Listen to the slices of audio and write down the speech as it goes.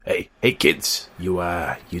Hey kids,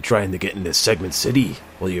 you trying to get into Segment City?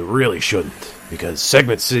 Well, you really shouldn't, because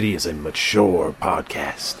Segment City is a mature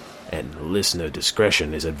podcast, and listener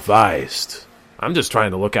discretion is advised. I'm just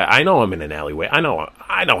trying to look at... I know I'm in an alleyway. I know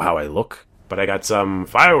how I look, but I got some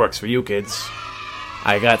fireworks for you kids.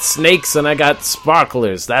 I got snakes and I got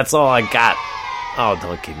sparklers. That's all I got. Oh,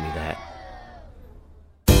 don't give me that.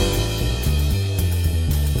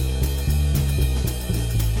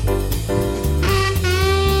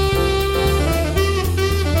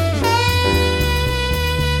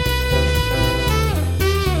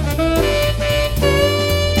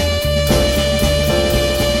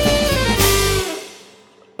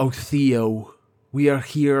 Oh, Theo, we are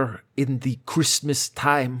here in the Christmas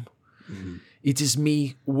time. Mm-hmm. It is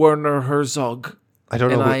me, Werner Herzog. I don't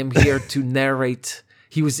know. And I am here to narrate.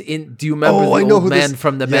 He was in... Do you remember the old man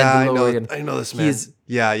from The Mandalorian? I know this man.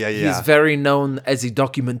 He's very known as a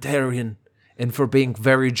documentarian and for being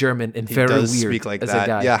very German and very weird speak like as that. a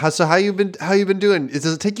guy. Yeah. How you been doing? Does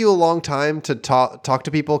it take you a long time to talk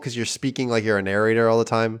to people because you're speaking like you're a narrator all the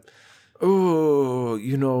time?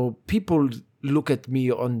 Oh, people look at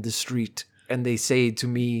me on the street and they say to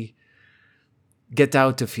me, "Get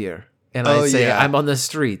out of here." And I say, yeah. "I'm on the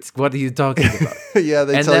street. What are you talking about?" Yeah,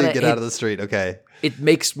 they and tell you then get out of the street. Okay. It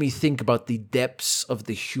makes me think about the depths of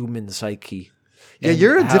the human psyche. Yeah,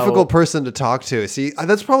 you're a difficult person to talk to. See,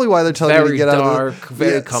 that's probably why they're telling you to get out of the...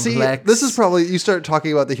 Very complex. See, this is probably... You start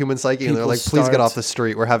talking about the human psyche and they're like, please get off the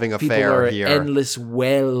street. We're having a fair here. People are an endless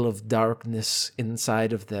well of darkness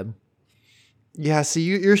inside of them. Yeah, see,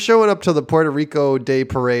 you're showing up to the Puerto Rico Day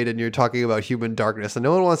Parade and you're talking about human darkness and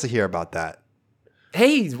no one wants to hear about that.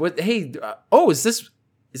 Hey, what? Hey, is this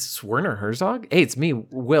Werner Herzog? Hey, it's me,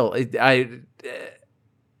 Will.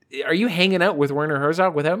 Are you hanging out with Werner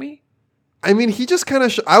Herzog without me? I mean, he just kind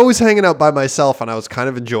of... I was hanging out by myself and I was kind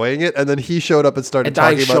of enjoying it. And then he showed up and started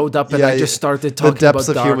talking about... I just started talking the depths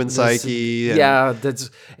about of human psyche. How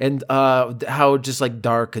just like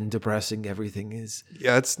dark and depressing everything is.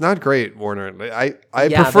 Yeah, it's not great, Warner. I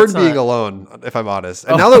preferred being alone, if I'm honest.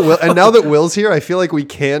 And now that Will's here, I feel like we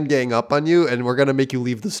can gang up on you and we're going to make you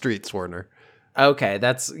leave the streets, Warner. Okay,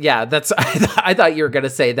 I thought you were going to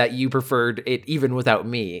say that you preferred it even without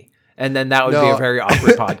me. And then that would be a very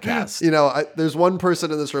awkward podcast. There's one person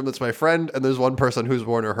in this room that's my friend, and there's one person who's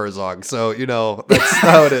Werner Herzog. So, that's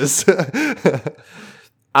how it is.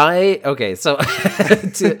 So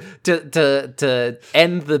to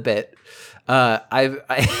end the bit, I've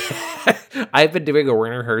been doing a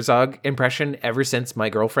Werner Herzog impression ever since my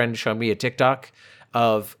girlfriend showed me a TikTok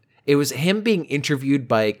of... It was him being interviewed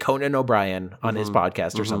by Conan O'Brien on his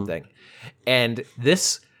podcast or something. And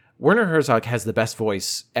this... Werner Herzog has the best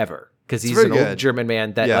voice ever because he's an old German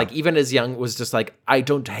man that even as young was just like, I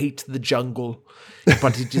don't hate the jungle,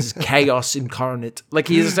 but it is chaos incarnate. Like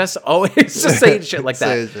he's just always just saying shit like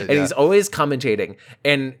that. He's always commentating.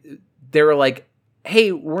 And they were like,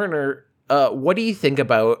 hey, Werner, what do you think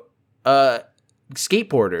about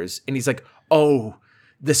skateboarders? And he's like, oh,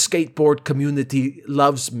 the skateboard community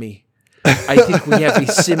loves me. I think we have a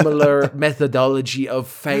similar methodology of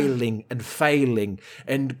failing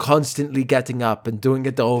and constantly getting up and doing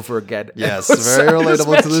it over again. Yes, very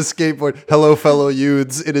relatable to the skateboard. Hello, fellow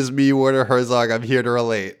youths. It is me, Werner Herzog. I'm here to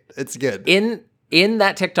relate. It's good. In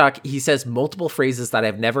that TikTok, he says multiple phrases that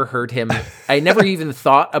I've never heard him. I never even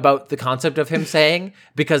thought about the concept of him saying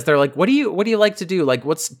because they're like, what do you like to do? Like,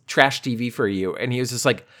 what's trash TV for you? And he was just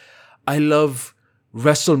like, I love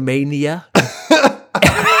WrestleMania.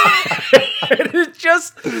 It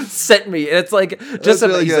just sent me. And it's like, he's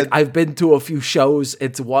like, I've been to a few shows.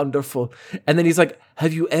 It's wonderful. And then he's like,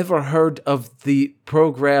 have you ever heard of the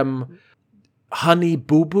program Honey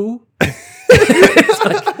Boo Boo?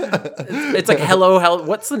 it's like hello.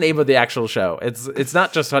 What's the name of the actual show? It's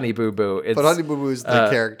not just Honey Boo Boo. But Honey Boo Boo is the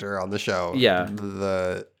character on the show. Yeah.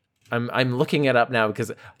 I'm looking it up now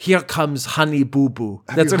because here comes Honey Boo Boo.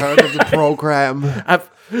 That's what heard of the program.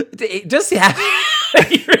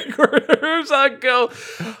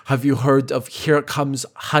 Have you heard of Here Comes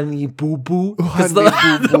Honey Boo Boo? Because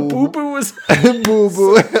the Boo Boo was Boo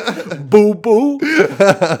Boo. Boo Boo.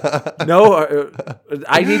 No,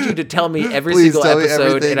 I need you to tell me every single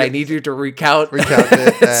episode, and I need you to recount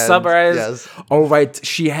it, summarize. Yes. All right,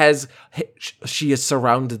 she is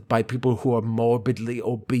surrounded by people who are morbidly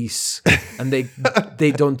obese, and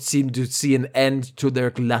they don't seem to see an end to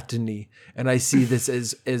their gluttony. And I see this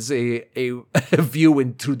as a view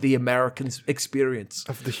into the American experience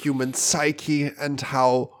of the human psyche and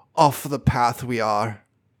how off the path we are.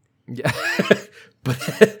 Yeah,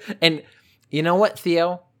 and you know what,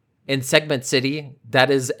 Theo? In Segment City, that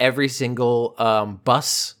is every single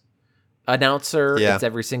bus announcer. Yeah. It's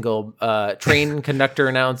every single train conductor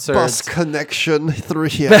announcer. Bus connection through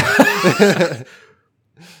here.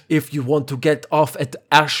 If you want to get off at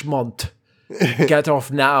Ashmont, get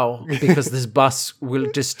off now, because this bus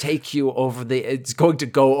will just take you it's going to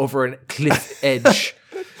go over a cliff edge,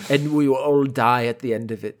 and we will all die at the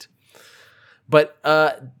end of it. But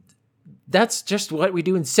that's just what we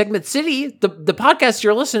do in Segment City, the podcast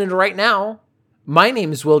you're listening to right now. My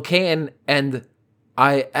name is Will Kane, and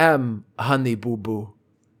I am Honey Boo Boo.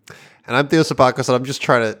 And I'm Theo Sapakos, and I'm just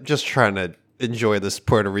trying to enjoy this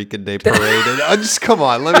Puerto Rican Day parade. And come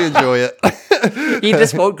on, let me enjoy it. He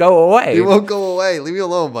just won't go away. He won't go away. Leave me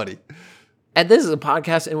alone, buddy. And this is a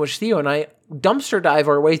podcast in which Theo and I dumpster dive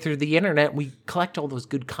our way through the internet. We collect all those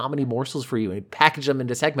good comedy morsels for you and package them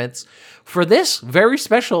into segments. For this very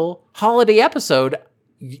special holiday episode,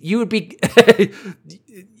 you would be...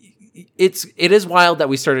 It is wild that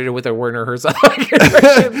we started it with a Werner Herzog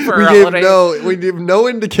we gave no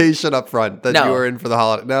indication up front that you were in for the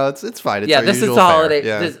holiday. No, it's fine. It's this is the holiday.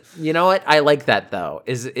 Yeah. You know what? I like that though.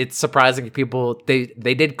 It's surprising people. They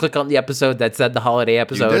did click on the episode that said the holiday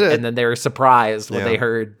episode, and then they were surprised when they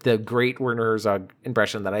heard the great Werner Herzog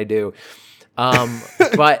impression that I do.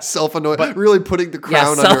 But self-annoyed, really putting the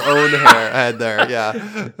crown on your own head there.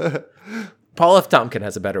 Yeah. Paul F. Tompkin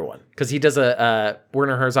has a better one because he does a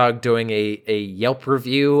Werner Herzog doing a Yelp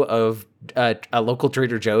review of a local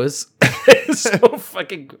Trader Joe's. So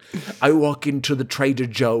fucking. I walk into the Trader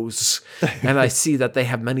Joe's and I see that they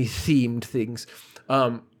have many themed things.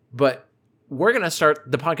 But we're gonna start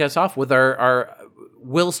the podcast off with our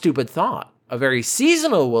Will Stupid Thought, a very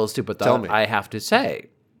seasonal Will Stupid Thought, I have to say.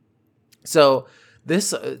 So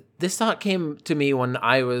this thought came to me when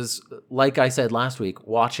I was, like I said last week,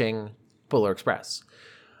 watching Polar Express.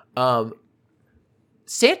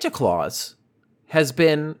 Santa Claus has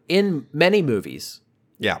been in many movies.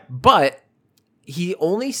 Yeah. But he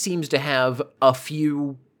only seems to have a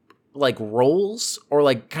few like roles or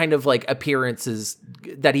like kind of like appearances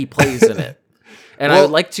that he plays in it. And I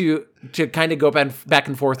would like to kind of go back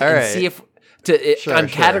and forth and see if I'm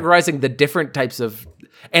categorizing the different types of,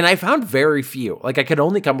 and I found very few. Like I could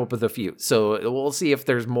only come up with a few. So we'll see if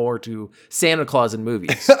there's more to Santa Claus in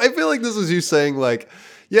movies. I feel like this is you saying like,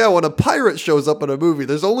 yeah, when a pirate shows up in a movie,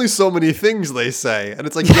 there's only so many things they say. And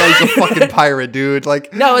it's like, yeah, he's a fucking pirate, dude.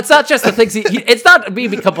 Like, no, it's not just the things it's not me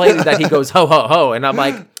complaining that he goes ho ho ho and I'm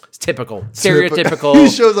like, it's typical, stereotypical. He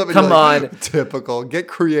shows up and come on. Typical. Get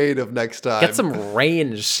creative next time. Get some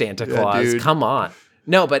range, Santa Claus. Come on.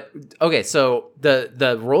 No, but okay, so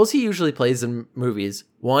the roles he usually plays in movies,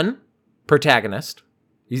 one, protagonist.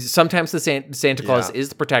 Sometimes the Santa Claus is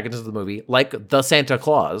the protagonist of the movie, like the Santa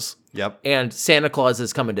Claus. Yep. And Santa Claus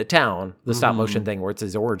is Coming to Town, the stop motion thing where it's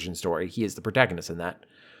his origin story. He is the protagonist in that.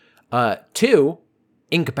 Two,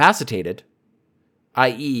 incapacitated,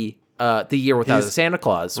 i.e., the year without a Santa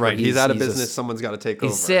Claus. Right. He's out of business. Someone's got to take over.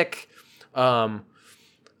 He's sick.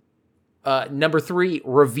 Number three,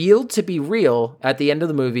 revealed to be real at the end of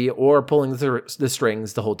the movie or pulling the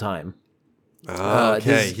strings the whole time.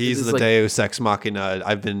 Okay, he's the Deus Ex Machina.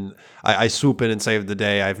 I swoop in and save the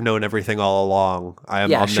day. I've known everything all along. I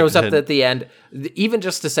am omnipotent. Shows up at the end, even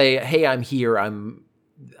just to say, "Hey, I'm here." I'm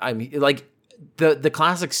like the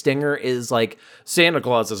classic stinger is like Santa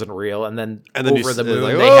Claus isn't real, and then over the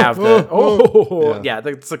moon they have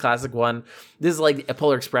that's the classic one. This is like a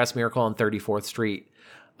Polar Express, Miracle on 34th Street.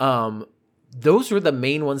 Those were the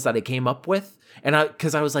main ones that I came up with, and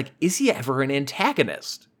because I was like, is he ever an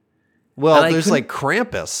antagonist? Well, there's like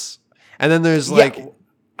Krampus, and then there's like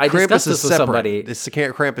I discussed this with somebody.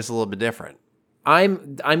 Krampus is a little bit different.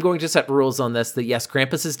 I'm going to set rules on this. That yes,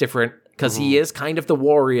 Krampus is different because he is kind of the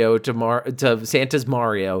Wario to Santa's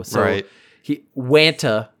Mario. So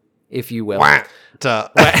Wanta, if you will.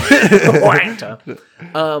 Wanta.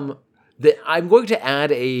 I'm going to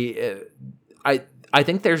add I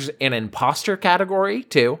think there's an imposter category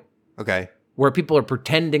too. Okay. Where people are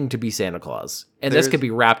pretending to be Santa Claus. And this could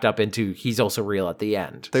be wrapped up into he's also real at the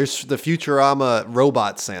end. There's the Futurama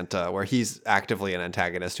robot Santa, where he's actively an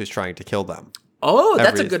antagonist who's trying to kill them. Oh,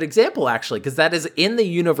 that's a good example, actually, because that is in the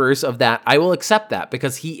universe of that. I will accept that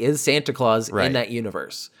because he is Santa Claus in that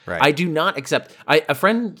universe. Right. I do not accept... a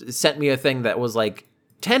friend sent me a thing that was like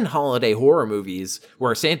 10 holiday horror movies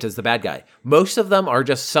where Santa's the bad guy. Most of them are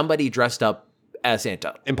just somebody dressed up as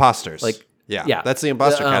Santa. Imposters. Like, yeah. That's the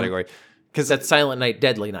imposter category. Because that's Silent Night,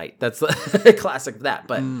 Deadly Night. That's the classic of that.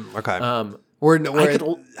 But okay.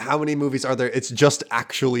 How many movies are there? It's just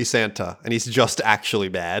actually Santa, and he's just actually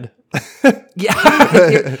bad.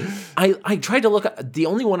 Yeah. I tried to look. The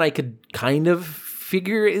only one I could kind of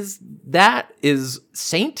figure is that is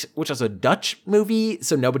Saint, which is a Dutch movie,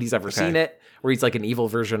 so nobody's ever seen it, where he's like an evil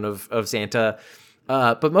version of Santa.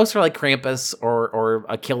 But most are like Krampus or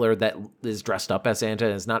a killer that is dressed up as Santa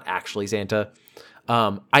and is not actually Santa.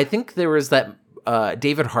 I think there was that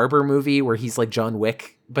David Harbour movie where he's like John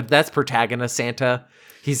Wick, but that's protagonist Santa.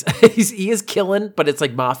 He is killing, but it's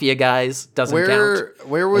like mafia guys. Doesn't count.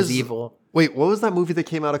 Where was evil? Wait, what was that movie that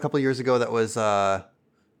came out a couple years ago? That was the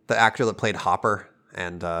actor that played Hopper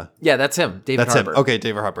and yeah, that's him. David Harbour. Okay,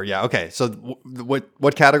 David Harbour. Yeah. Okay. So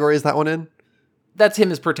what category is that one in? That's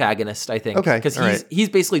him as protagonist, I think. Okay, because he's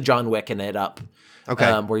basically John Wick in it up.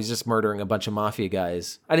 Okay, where he's just murdering a bunch of mafia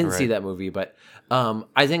guys. I didn't see that movie, but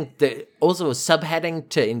I think that also a subheading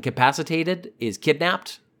to incapacitated is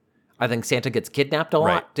kidnapped. I think Santa gets kidnapped a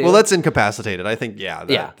lot too. Well, that's incapacitated. I think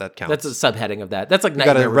that counts. That's a subheading of that. That's like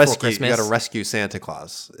Nightmare Before Christmas. You got to rescue Santa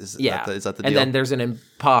Claus. Is that the deal? And then there's an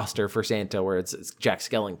imposter for Santa where it's Jack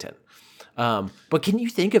Skellington. But can you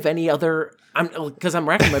think of any other? Because I'm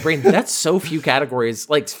racking my brain. That's so few categories,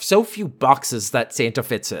 like so few boxes that Santa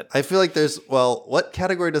fits in. I feel like what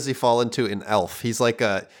category does he fall into in Elf? He's like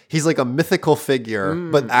a mythical figure,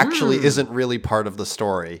 but actually isn't really part of the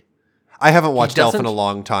story. I haven't watched Elf in a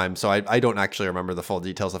long time, so I don't actually remember the full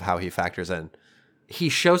details of how he factors in. He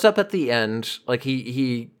shows up at the end, like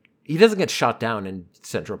he doesn't get shot down in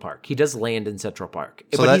Central Park. He does land in Central Park,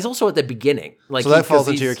 but he's also at the beginning. Like, so that falls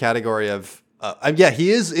into your category of,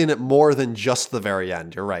 he is in it more than just the very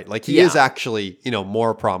end. You're right. Like he is actually,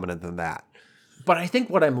 more prominent than that. But I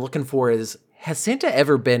think what I'm looking for is, has Santa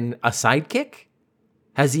ever been a sidekick?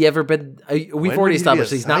 Has he ever been? We've already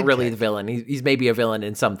established he's not really the villain. He's maybe a villain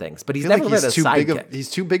in some things, but he's never been a sidekick.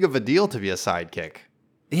 He's too big of a deal to be a sidekick.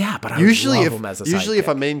 Yeah, but I love him as a sidekick. Usually, if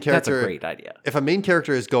a main character, that's a great idea. If a main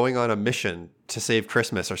character is going on a mission to save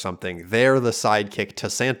Christmas or something, they're the sidekick to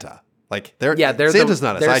Santa. Like Santa's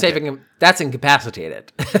not a sidekick. They're saving him. That's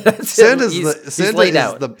incapacitated. Santa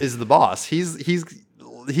is the boss.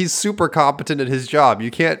 He's super competent at his job.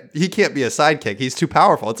 He can't be a sidekick. He's too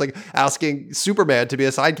powerful. It's like asking Superman to be a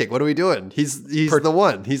sidekick. What are we doing? He's the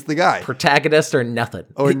one. He's the guy. Protagonist or nothing.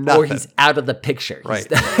 Or he's out of the picture. Right.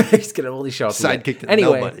 He's gonna only show up. Sidekick to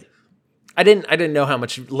nobody. I didn't know how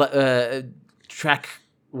much track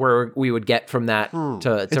where we would get from that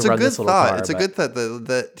to run this little car. It's a good thought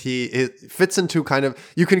that it fits into kind of,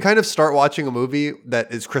 you can kind of start watching a movie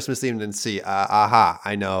that is Christmas themed and see,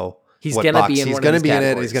 I know. He's going to be in it. He's going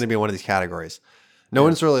to be in one of these categories. No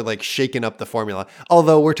one's really like shaken up the formula.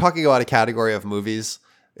 Although we're talking about a category of movies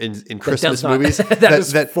in Christmas movies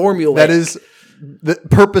that formula that is the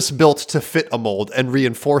purpose built to fit a mold and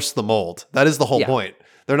reinforce the mold. That is the whole point.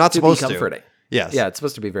 They're not supposed to. Comforting. Yes. Yeah, it's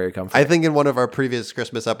supposed to be very comforting. I think in one of our previous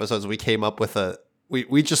Christmas episodes, we came up with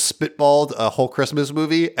we just spitballed a whole Christmas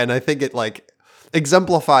movie, and I think it like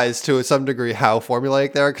exemplifies to some degree how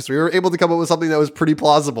formulaic they are, because we were able to come up with something that was pretty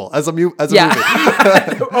plausible as a movie.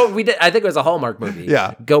 Oh, we did. I think it was a Hallmark movie.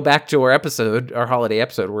 Yeah. Go back to our holiday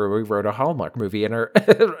episode where we wrote a Hallmark movie in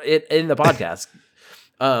the podcast.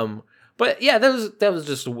 But yeah, that was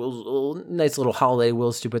just a nice little holiday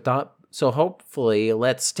Will Stupid Thought. So hopefully,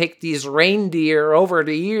 let's take these reindeer over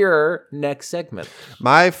to your next segment.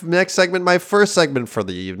 My first segment for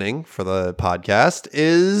the evening for the podcast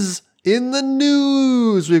is In the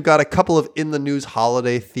News. We've got a couple of In the News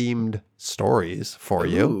holiday themed stories for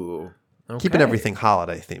you. Okay. Keeping everything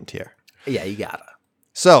holiday themed here. Yeah, you gotta.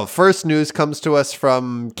 So, first news comes to us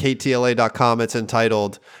from KTLA.com. It's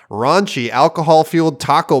entitled, Raunchy Alcohol-Fueled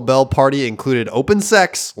Taco Bell Party Included Open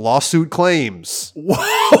Sex, Lawsuit Claims.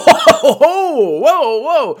 Whoa.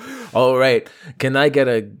 All right. Can I get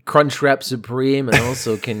a Crunchwrap Supreme? And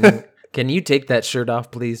also, can you take that shirt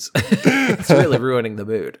off, please? It's really ruining the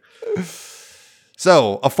mood.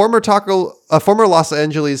 So, a former Los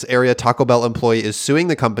Angeles area Taco Bell employee is suing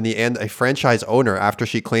the company and a franchise owner after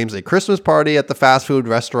she claims a Christmas party at the fast food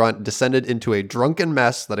restaurant descended into a drunken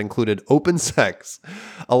mess that included open sex.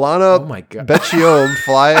 Alana Becciome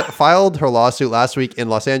filed her lawsuit last week in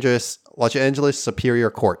Los Angeles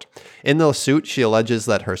Superior Court. In the suit, she alleges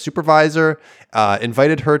that her supervisor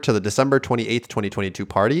invited her to the December 28th, 2022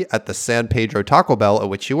 party at the San Pedro Taco Bell at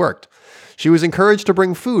which she worked. She was encouraged to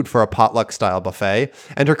bring food for a potluck-style buffet,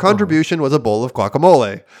 and her contribution was a bowl of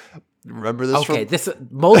guacamole. Remember this? Okay, this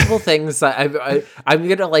multiple things. I'm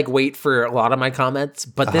gonna wait for a lot of my comments,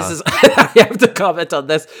 but this is I have to comment on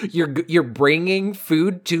this. You're bringing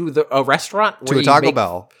food to a restaurant to a Taco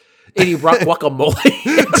Bell. And you brought guacamole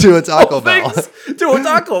to a Taco Bell. To a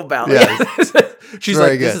Taco Bell. Yes. She's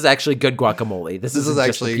like, this is actually good guacamole. This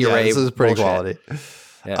is pretty quality.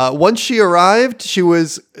 Yeah. Once she arrived, she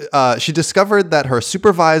discovered that her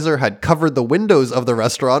supervisor had covered the windows of the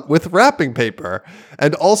restaurant with wrapping paper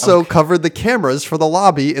and also covered the cameras for the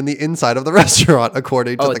lobby in the inside of the restaurant,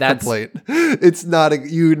 according to the complaint. It's not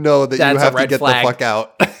you have to get flag. the fuck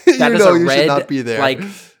out. That is a you red, should not be there. like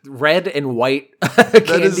red and white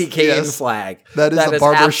candy cane flag. That is a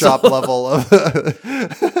barbershop level of.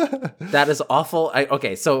 That is awful.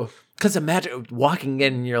 Because imagine walking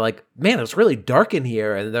in and you're like, man, it's really dark in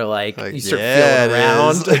here. And they're like you start feeling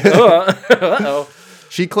around. Uh-oh.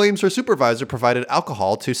 She claims her supervisor provided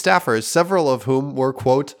alcohol to staffers, several of whom were,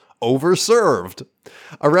 quote, overserved.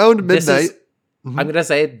 Around midnight. I'm going to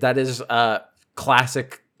say that is a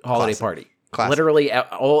classic holiday party. Classic. Literally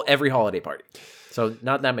every holiday party. So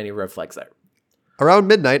not that many red flags there. Around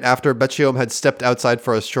midnight, after Betjeom had stepped outside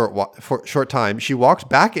for a short time, she walked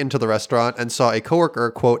back into the restaurant and saw a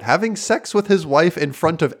coworker, quote, having sex with his wife in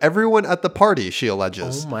front of everyone at the party, she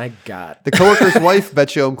alleges. Oh my God. The coworker's wife,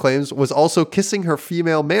 Betjeom claims, was also kissing her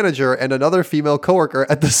female manager and another female coworker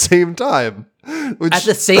at the same time. At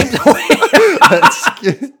the same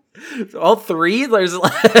time? All three? There's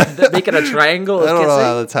making a triangle of I don't know kissing?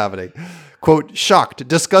 how that's happening. Quote, shocked,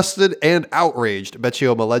 disgusted, and outraged,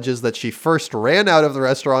 Betjeom alleges that she first ran out of the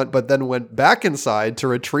restaurant, but then went back inside to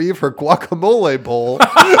retrieve her guacamole bowl,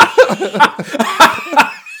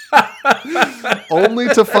 only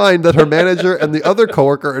to find that her manager and the other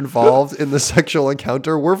coworker involved in the sexual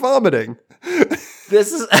encounter were vomiting.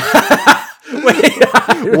 This is...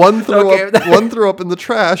 One threw up in the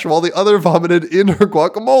trash while the other vomited in her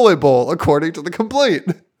guacamole bowl, according to the complaint.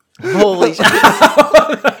 Holy shit.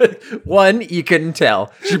 One, you couldn't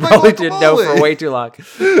tell. She probably didn't know for way too long.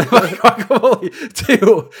 Guacamole.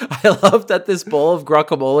 Two, I love that this bowl of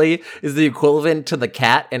guacamole is the equivalent to the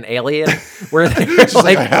cat in Alien, where they're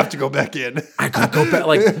like, I have to go back in. I gotta go back.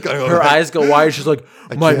 Like, her eyes go wide. She's like,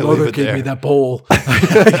 my mother gave me that bowl.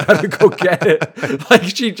 I gotta go get it. Like,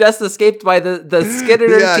 she just escaped by the skin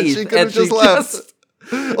in her teeth. She could have just left.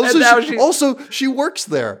 Also, she works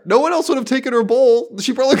there. No one else would have taken her bowl.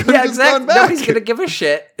 She probably could have just gone back. Nobody's gonna give a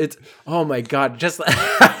shit. It's oh my God. Just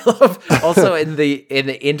I love. Also in the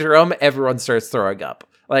interim, everyone starts throwing up.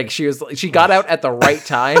 Like she got out at the right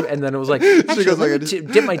time, and then it was like, actually,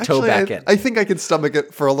 dip my toe back in. I think I can stomach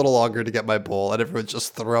it for a little longer to get my bowl, and everyone's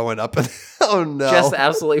just throwing up. Oh no! Just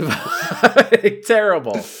absolutely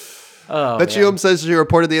terrible. Oh, Betjeom says she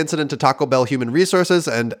reported the incident to Taco Bell Human Resources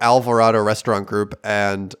and Alvarado Restaurant Group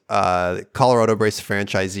and Colorado-based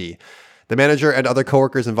franchisee. The manager and other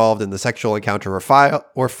coworkers involved in the sexual encounter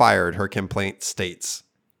were fired, her complaint states.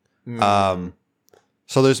 So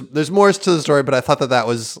there's more to the story, but I thought that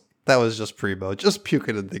was just primo. Just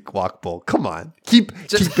puking in the guac bowl. Come on. Keep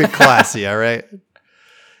it classy, all right?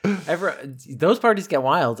 Those parties get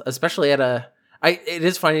wild, especially at it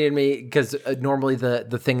is funny to me because normally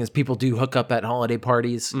the thing is people do hook up at holiday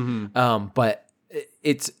parties, but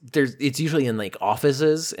it's usually in like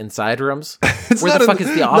offices and side rooms. Where the fuck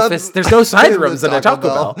is the office? There's no side rooms in a Taco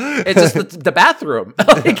Bell. It's just the bathroom,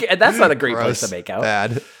 and that's not a great place to make out.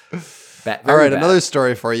 Bad. All right, another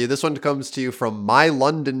story for you. This one comes to you from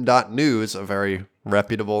mylondon.news, a very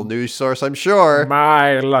reputable news source, I'm sure.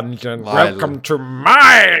 My London. Welcome to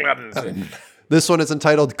my London. This one is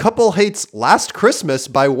entitled Couple Hates Last Christmas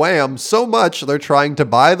by Wham so much they're trying to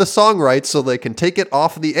buy the song rights so they can take it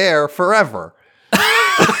off the air forever.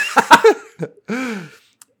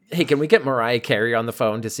 Hey, can we get Mariah Carey on the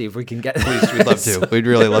phone to see if we can get... Please, we'd love to. We'd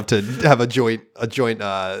really love to have a joint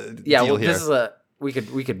deal here. This is we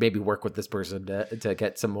could maybe work with this person to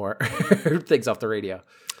get some more things off the radio.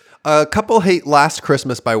 A couple hate Last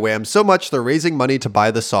Christmas by Wham so much they're raising money to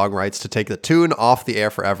buy the song rights to take the tune off the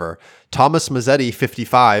air forever. Thomas Mazzetti,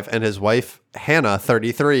 55, and his wife, Hannah,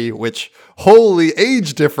 33, which, holy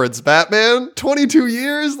age difference, Batman. 22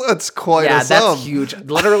 years? That's quite a sum. Yeah, that's huge.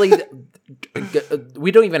 Literally,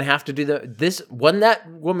 we don't even have to do this. When that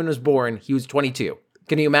woman was born, he was 22.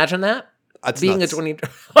 Can you imagine that? That's being nuts. a 20...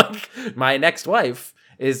 my next wife...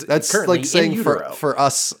 That's like saying for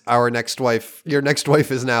us, our next wife, your next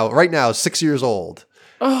wife is right now 6 years old.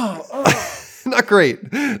 Not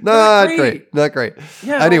great. Not great.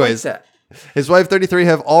 Yeah. Anyways, I like that. His wife, 33,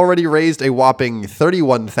 have already raised a whopping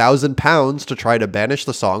 £31,000 to try to banish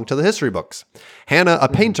the song to the history books. Hannah, a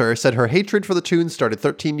painter, said her hatred for the tune started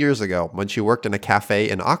 13 years ago when she worked in a cafe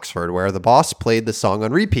in Oxford where the boss played the song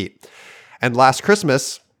on repeat. And last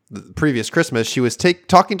Christmas, the previous Christmas, she was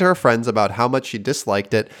talking to her friends about how much she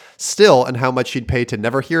disliked it still and how much she'd pay to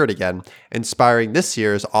never hear it again, inspiring this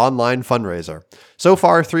year's online fundraiser. So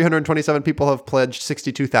far, 327 people have pledged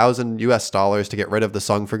 $62,000 to get rid of the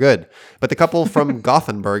song for good. But the couple from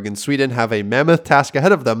Gothenburg in Sweden have a mammoth task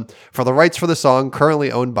ahead of them, for the rights for the song,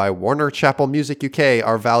 currently owned by Warner Chappell Music UK,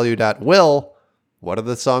 are valued at, Will, what are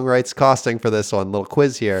the song rights costing for this one? Little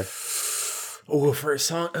quiz here. Oh, for a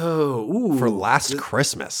song. Oh, ooh. For Last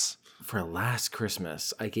Christmas. For Last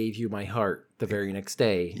Christmas, I gave you my heart. The very next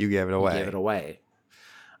day, You gave it away. You gave it away.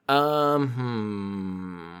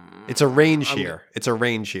 It's a range here. It's a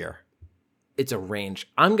range here. It's a range.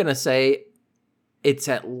 I'm gonna say it's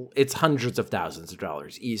hundreds of thousands of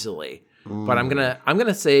dollars easily. But I'm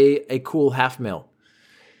gonna say a cool $500,000.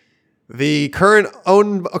 The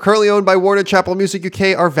currently owned by Warner Chappell Music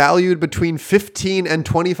UK are valued between $15 and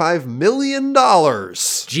 $25 million.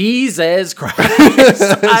 Jesus Christ!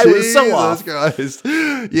 I was so off. Christ.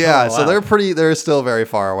 Yeah, Oh, so wow. they're still very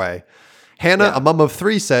far away. Hannah, a mom of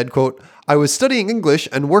 3, said, quote, I was studying English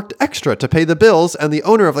and worked extra to pay the bills, and the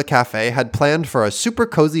owner of the cafe had planned for a super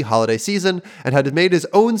cozy holiday season and had made his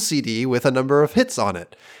own CD with a number of hits on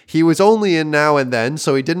it. He was only in now and then,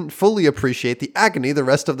 so he didn't fully appreciate the agony the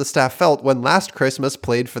rest of the staff felt when Last Christmas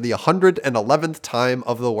played for the 111th time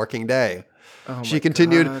of the working day. She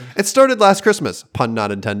continued, It started last Christmas, pun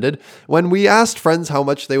not intended, when we asked friends how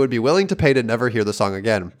much they would be willing to pay to never hear the song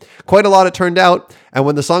again. Quite a lot it turned out, and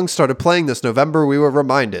when the song started playing this November, we were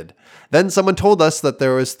reminded. Then someone told us that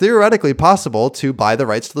there was theoretically possible to buy the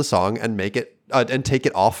rights to the song and make it and take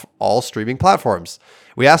it off all streaming platforms.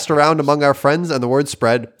 We asked around among our friends, and the word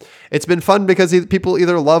spread. It's been fun because people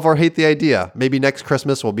either love or hate the idea. Maybe next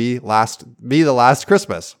Christmas will be the last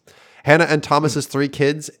Christmas. Hannah and Thomas's 3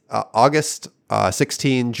 kids, August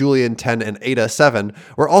 16, Julian 10, and Ada 7,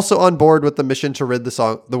 were also on board with the mission to rid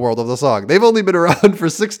the world of the song. They've only been around for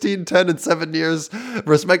 16, 10, and 7 years,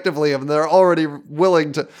 respectively, and they're already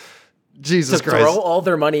willing to... Jesus Christ. Throw all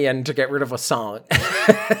their money in to get rid of a song.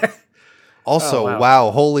 Also, Oh, wow,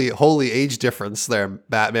 holy age difference there,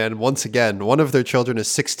 Batman. Once again, one of their children is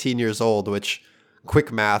 16 years old, which,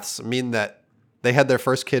 quick maths, mean that they had their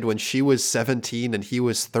first kid when she was 17 and he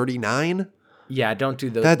was 39? Yeah, don't do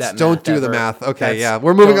the Don't do the math. Okay, yeah.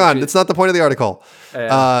 We're moving on. It's not the point of the article.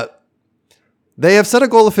 They have set a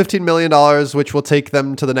goal of $15 million, which will take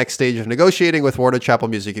them to the next stage of negotiating with Warner Chappell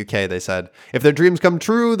Music UK, they said. If their dreams come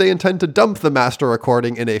true, they intend to dump the master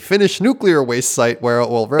recording in a Finnish nuclear waste site where it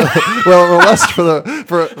will rest for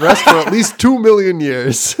at least 2 million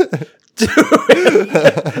years.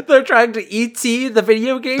 They're trying to E.T. the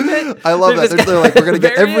video game it. I love that. They're like, we're going to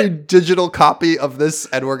get bury every it. digital copy of this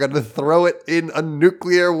and we're going to throw it in a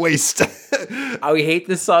nuclear waste. We hate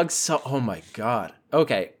this song so... Oh my God.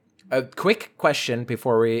 Okay. A quick question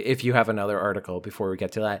if you have another article before we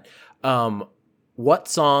get to that. What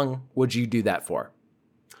song would you do that for?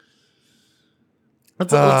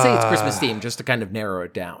 Let's say it's Christmas theme, just to kind of narrow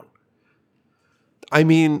it down. I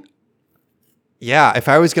mean, yeah, if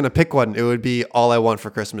I was going to pick one, it would be All I Want for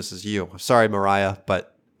Christmas Is You. Sorry, Mariah,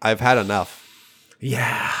 but I've had enough.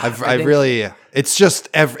 Yeah. It's just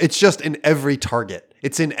in every Target.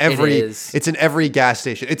 It's in every gas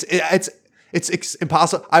station. It's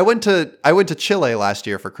impossible. I went to Chile last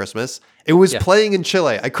year for Christmas. It was playing in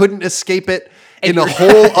Chile. I couldn't escape it in a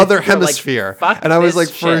whole other hemisphere. Like, and I was like,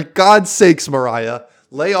 for God's sakes, Mariah,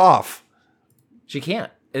 lay off. She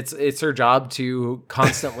can't. It's her job to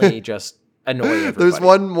constantly just annoy everybody. There's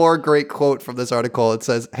one more great quote from this article. It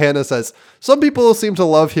says, Hannah says, some people seem to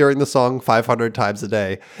love hearing the song 500 times a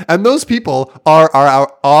day. And those people are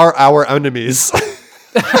our enemies.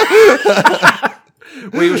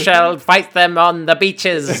 We shall fight them on the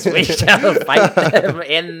beaches. We shall fight them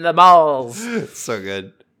in the malls. So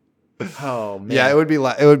good. Oh man. Yeah, it would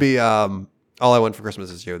be All I Want for Christmas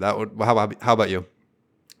Is You. That would. How about you?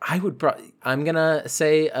 I'm gonna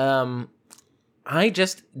say I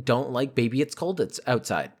just don't like Baby It's Cold It's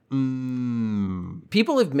Outside.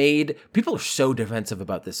 People are so defensive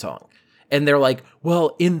about this song. And they're like,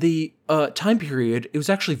 well, in the time period, it was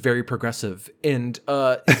actually very progressive. And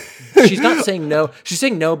she's not saying no. She's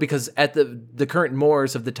saying no because at the current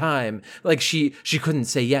mores of the time, like she couldn't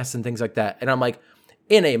say yes and things like that. And I'm like,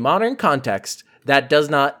 in a modern context, that does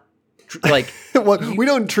not like. We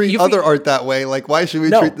don't treat other art that way. Like, why should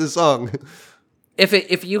we treat this song?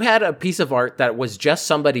 If you had a piece of art that was just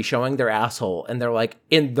somebody showing their asshole, and they're like,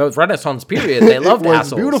 in the Renaissance period, they loved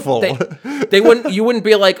assholes. Beautiful. You wouldn't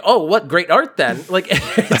be like, oh, what great art then? Like,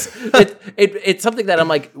 it's something that I'm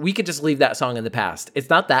like, we could just leave that song in the past. It's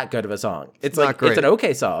not that good of a song. It's like, not great. It's an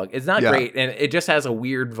okay song. It's not Yeah. great, and it just has a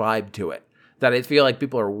weird vibe to it that I feel like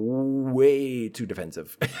people are way too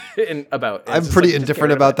defensive about. I'm pretty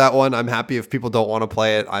indifferent about that one. I'm happy if people don't want to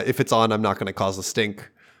play it. If it's on, I'm not going to cause a stink.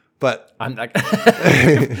 But I'm not.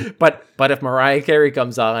 but if Mariah Carey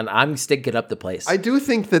comes on, I'm stinking up the place. I do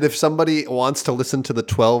think that if somebody wants to listen to the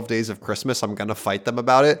 12 Days of Christmas, I'm going to fight them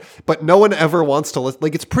about it. But no one ever wants to listen.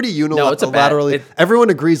 Like, it's pretty unilaterally.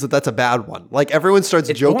 Everyone agrees that that's a bad one. Like, everyone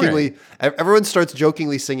starts jokingly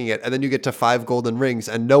singing it, and then you get to 5 golden rings,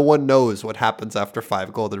 and no one knows what happens after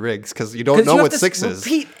 5 golden rings because you don't know what 6 is.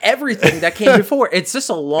 Repeat everything that came before. It's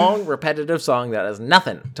just a long, repetitive song that has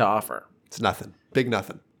nothing to offer. It's nothing. Big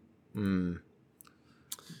nothing.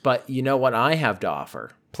 But you know what I have to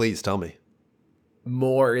offer? Please tell me.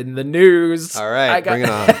 More in the news. All right, bring it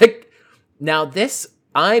on. Now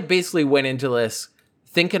I basically went into this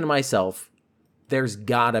thinking to myself, there's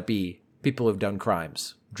gotta be people who've done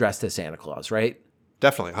crimes dressed as Santa Claus, right?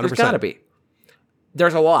 Definitely, 100%. There's gotta be.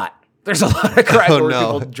 There's a lot. There's a lot of crimes where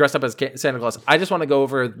people dress up as Santa Claus. I just want to go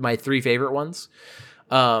over my 3 favorite ones.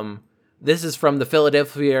 This is from the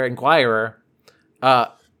Philadelphia Inquirer.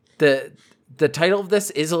 The title of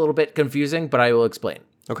this is a little bit confusing, but I will explain.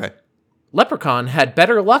 Okay. Leprechaun had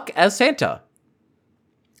better luck as Santa.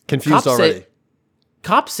 Confused already.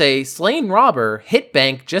 Cops say slain robber hit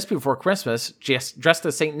bank just before Christmas, dressed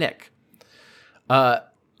as Saint Nick.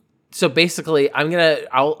 So basically,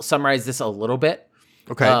 I'll summarize this a little bit.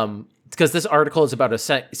 Okay. Because this article is about a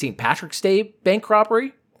St. Patrick's Day bank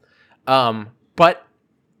robbery. But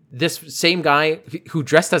this same guy who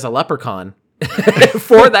dressed as a leprechaun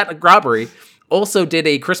for that robbery also did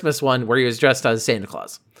a Christmas one where he was dressed as Santa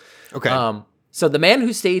Claus. Okay. So the man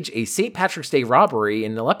who staged a St. Patrick's Day robbery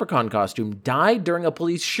in the leprechaun costume died during a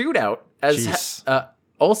police shootout as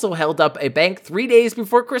also held up a bank 3 days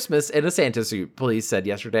before Christmas in a Santa suit, police said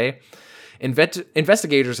yesterday.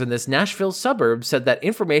 Investigators in this Nashville suburb said that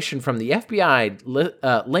information from the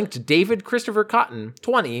FBI linked David Christopher Cotton,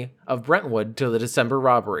 20, of Brentwood to the December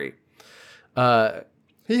robbery.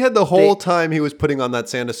 He had the whole time he was putting on that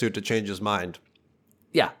Santa suit to change his mind.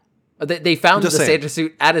 Yeah. They found the Santa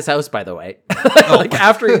suit at his house, by the way, like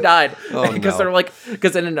after he died. Because they're like,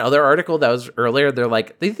 because in another article that was earlier, they're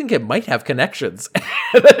like, they think it might have connections.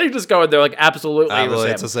 And then they just go and they're like, absolutely.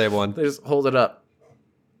 It's the same one. They just hold it up.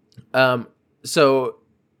 So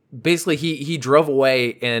basically he drove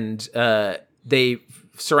away and they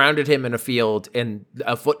surrounded him in a field and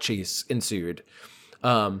a foot chase ensued.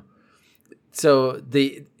 So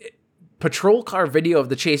the patrol car video of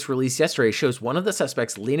the chase released yesterday shows one of the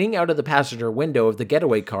suspects leaning out of the passenger window of the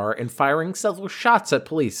getaway car and firing several shots at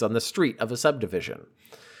police on the street of a subdivision.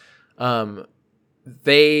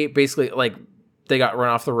 They basically they got run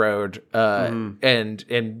off the road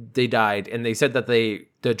and they died. And they said that the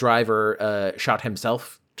driver shot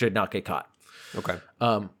himself to not get caught. Okay.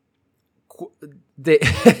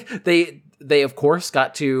 They of course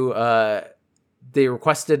got to. They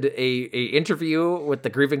requested a interview with the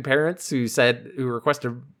grieving parents who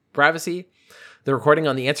requested privacy. The recording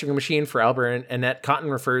on the answering machine for Albert and Annette Cotton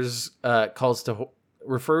refers calls to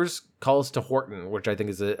Horton, which I think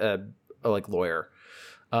is a lawyer,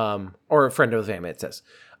 or a friend of the family. It says,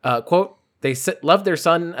 quote, "They love their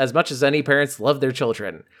son as much as any parents love their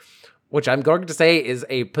children," which I'm going to say is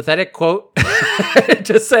a pathetic quote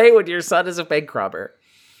to say when your son is a bank robber.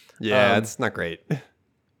 Yeah, it's not great.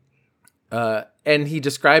 And he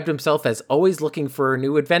described himself as always looking for a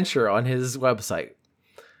new adventure on his website.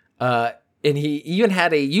 And he even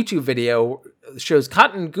had a YouTube video shows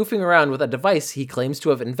Cotton goofing around with a device he claims to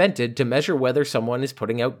have invented to measure whether someone is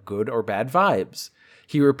putting out good or bad vibes.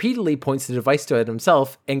 He repeatedly points the device to it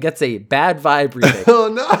himself and gets a bad vibe reading. Oh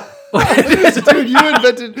no.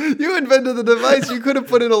 Dude, you invented the device. You could have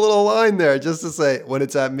put in a little line there just to say, when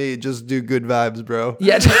it's at me, just do good vibes, bro.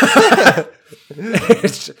 Yeah.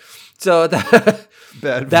 So that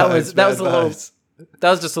was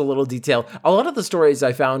just a little detail. A lot of the stories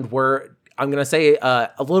I found were, I'm going to say, a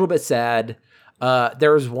little bit sad.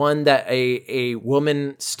 There was one that a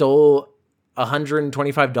woman stole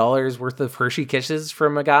 $125 worth of Hershey Kisses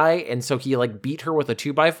from a guy, and so he beat her with a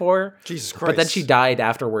 2x4. Jesus Christ! But then she died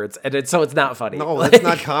afterwards, and so it's not funny. No, that's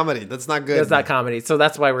not comedy. That's not good. It's not comedy. So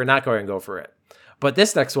that's why we're not going to go for it. But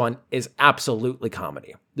this next one is absolutely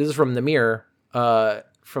comedy. This is from the Mirror.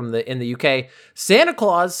 In the UK, Santa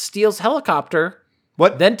Claus steals helicopter.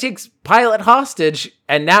 What? Then takes pilot hostage,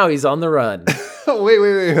 and now he's on the run.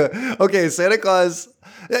 Wait. Okay, Santa Claus.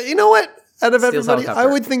 You know what? Out of everybody, I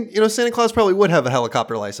would think Santa Claus probably would have a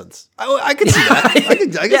helicopter license. I could see that. I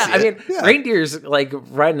could see it. Reindeers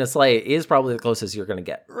riding a sleigh is probably the closest you're going to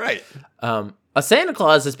get. Right. A Santa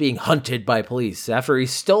Claus is being hunted by police after he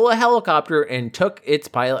stole a helicopter and took its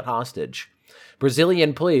pilot hostage.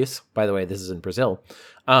 Brazilian police, by the way, this is in Brazil,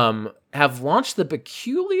 have launched the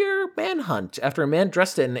peculiar manhunt after a man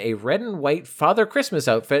dressed in a red and white Father Christmas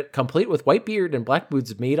outfit, complete with white beard and black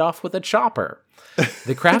boots, made off with a chopper.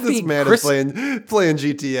 The crafty This man is playing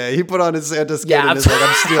GTA. He put on his Santa skin and is like,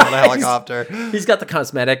 I'm stealing a helicopter. He's got the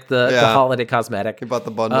cosmetic, the holiday cosmetic. He bought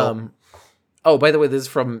the bundle. Oh, by the way, this is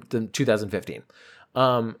from 2015.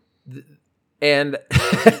 And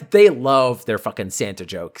they love their fucking Santa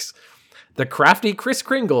jokes. The crafty Chris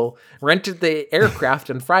Kringle rented the aircraft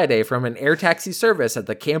on Friday from an air taxi service at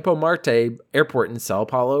the Campo Marte airport in Sao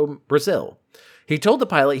Paulo, Brazil. He told the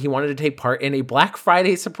pilot he wanted to take part in a Black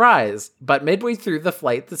Friday surprise, but midway through the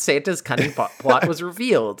flight, the Santa's cunning plot was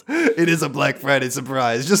revealed. It is a Black Friday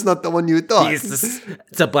surprise, just not the one you thought.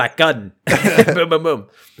 It's a black gun. Boom, boom, boom.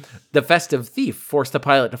 The festive thief forced the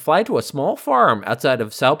pilot to fly to a small farm outside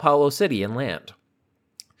of Sao Paulo City and land.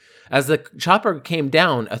 As the chopper came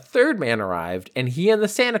down, a third man arrived, and he and the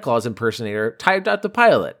Santa Claus impersonator timed out the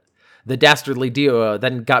pilot. The dastardly duo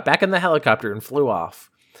then got back in the helicopter and flew off.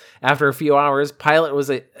 After a few hours, pilot was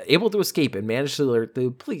able to escape and managed to alert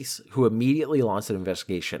the police, who immediately launched an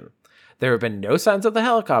investigation. There have been no signs of the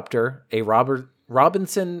helicopter, a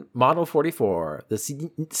Robinson Model 44, the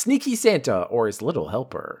Sneaky Santa, or his little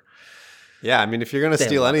helper. Yeah, I mean, if you're going to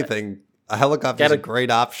steal anything, a helicopter is a great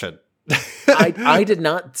option. I did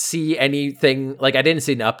not see anything, like I didn't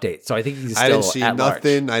see an update, so I think he's still I didn't see at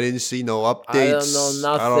nothing. large. I didn't see no updates. I don't know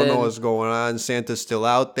nothing. I don't know what's going on. Santa's still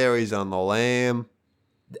out there. He's on the lam.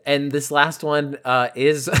 And this last one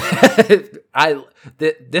is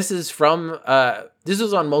this is from this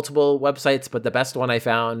was on multiple websites, but the best one I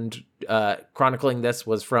found chronicling this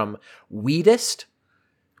was from Weedist.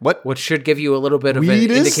 What? Which should give you a little bit of Weedist?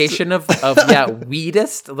 an indication of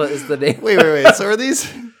Weedist is the name. Wait. So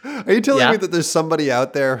are you telling me that there's somebody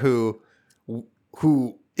out there who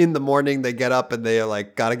in the morning they get up and they are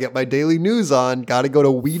like, gotta get my daily news on, gotta go to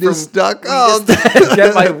Weedist.com.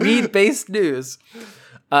 Get my weed-based news.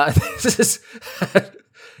 This is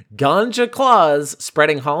Ganja Claus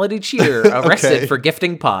spreading holiday cheer, arrested for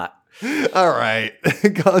gifting pot. All right.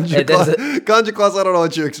 Ganja Claus, I don't know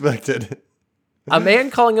what you expected. A man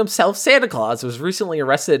calling himself Santa Claus was recently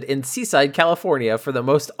arrested in Seaside, California for the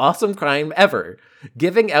most awesome crime ever,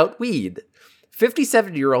 giving out weed.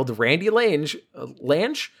 57-year-old Randy Lange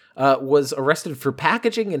was arrested for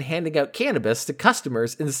packaging and handing out cannabis to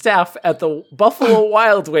customers and staff at the Buffalo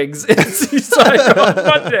Wild Wings in Seaside on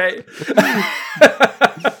Monday.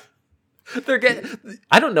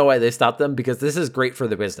 I don't know why they stopped them, because this is great for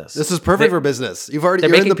the business. This is perfect for business. You're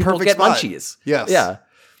in the perfect get spot. Munchies. Yes. Yeah.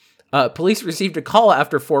 Police received a call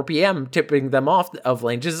after 4 p.m. tipping them off of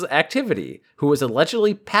Lange's activity, who was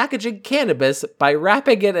allegedly packaging cannabis by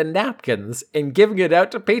wrapping it in napkins and giving it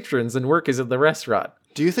out to patrons and workers in the restaurant.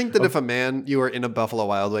 Do you think that if you were in a Buffalo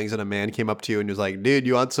Wild Wings and a man came up to you and was like, dude,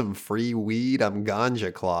 you want some free weed? I'm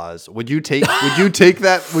Ganja Claus. Would you take that?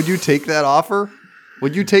 Would you take that offer?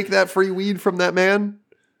 Would you take that free weed from that man?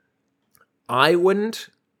 I wouldn't.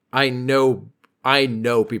 I know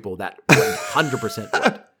people that 100%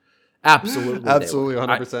 would. Absolutely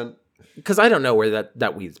 100%. Because I don't know where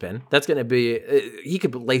that weed's been. That's going to be, he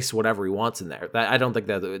could lace whatever he wants in there. I don't think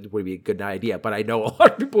that would be a good idea, but I know a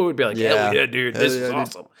lot of people would be like, hell yeah, dude, this is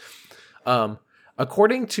awesome.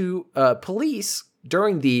 According to police,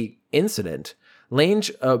 during the incident, Lange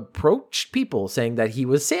approached people saying that he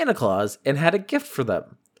was Santa Claus and had a gift for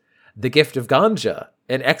them. The gift of ganja,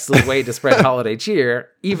 an excellent way to spread holiday cheer,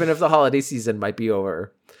 even if the holiday season might be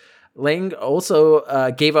over. Lange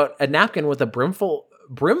also gave out a napkin with a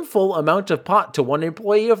brimful amount of pot to one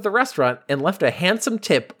employee of the restaurant and left a handsome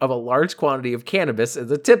tip of a large quantity of cannabis in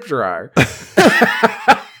the tip jar.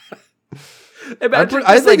 I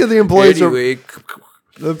think that the employees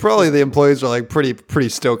the employees are like pretty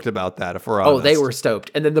stoked about that, if we're honest. Oh, they were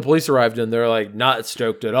stoked. And then the police arrived and they're like, not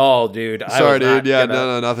stoked at all, dude. Sorry, dude. Yeah,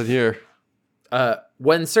 no, nothing here.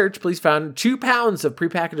 When searched, police found 2 pounds of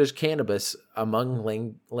prepackaged cannabis among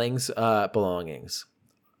Lange's belongings.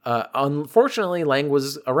 Unfortunately, Lange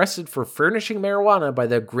was arrested for furnishing marijuana by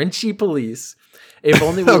the Grinchy police. If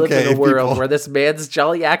only we lived in a world where this man's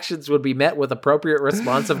jolly actions would be met with appropriate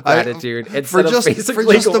response of gratitude instead of facing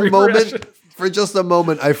legal repression. For just a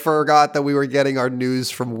moment, I forgot that we were getting our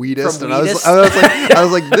news from Weedist, and I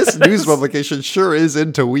was like, this news publication sure is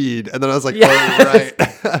into weed. And then I was like, oh,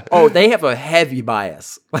 right. Oh, they have a heavy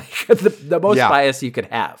bias, like the most bias you could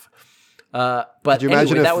have. But could you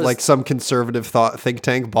imagine if like some conservative think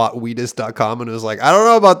tank bought Weedist.com and was like, I don't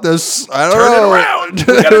know about this. I don't know.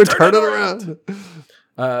 Turn it around. Turn it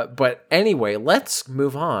around. But anyway, let's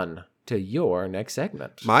move on to your next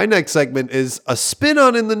segment. My next segment is a spin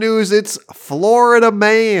on in the news. It's Florida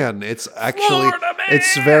Man. It's actually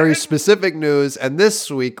it's very specific news, and this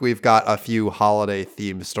week we've got a few holiday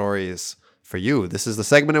themed stories for you. This is the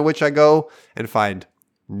segment in which I go and find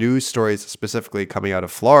news stories specifically coming out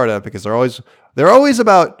of Florida because they're always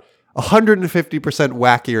about 150%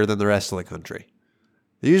 wackier than the rest of the country.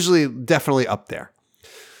 They're usually definitely up there.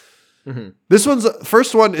 Mm-hmm. This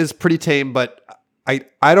first one is pretty tame, but I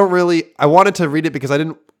wanted to read it because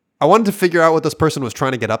I wanted to figure out what this person was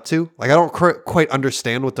trying to get up to. Like, I don't quite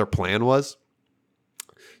understand what their plan was.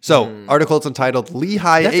 So, article is entitled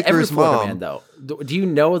Lehigh That's Acres every Florida Mom. man, though. Do you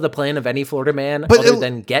know the plan of any Florida man other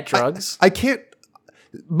than get drugs? I can't.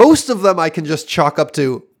 Most of them I can just chalk up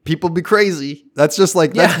to people be crazy. That's just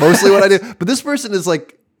like, that's mostly what I do. But this person is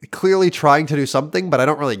like clearly trying to do something, but I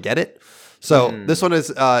don't really get it. So this one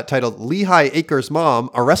is titled Lehigh Acres Mom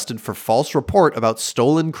Arrested for False Report About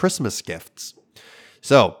Stolen Christmas Gifts.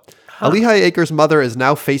 So a Lehigh Acres mother is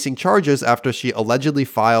now facing charges after she allegedly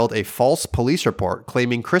filed a false police report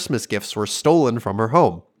claiming Christmas gifts were stolen from her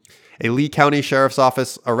home. A Lee County Sheriff's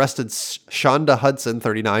Office arrested Shonda Hudson,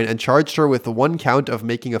 39, and charged her with one count of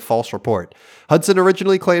making a false report. Hudson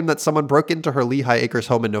originally claimed that someone broke into her Lehigh Acres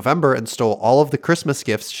home in November and stole all of the Christmas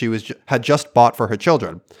gifts she had just bought for her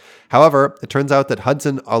children. However, it turns out that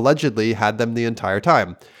Hudson allegedly had them the entire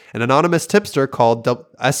time. An anonymous tipster called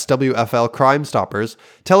SWFL Crime Stoppers,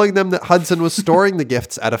 telling them that Hudson was storing the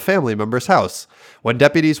gifts at a family member's house. When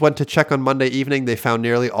deputies went to check on Monday evening, they found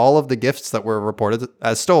nearly all of the gifts that were reported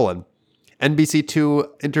as stolen.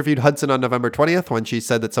 NBC2 interviewed Hudson on November 20th when she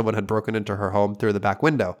said that someone had broken into her home through the back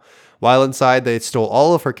window. While inside, they stole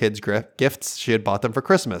all of her kids' gifts. She had bought them for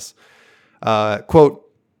Christmas. Quote,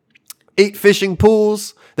 8 fishing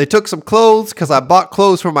pools. They took some clothes because I bought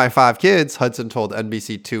clothes for my 5 kids, Hudson told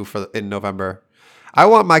NBC2 in November. I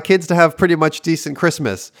want my kids to have pretty much decent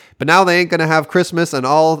Christmas, but now they ain't going to have Christmas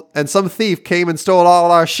and some thief came and stole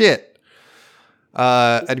all our shit.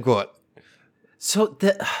 End quote.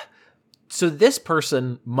 So this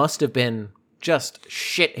person must have been just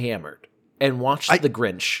shit hammered and watched The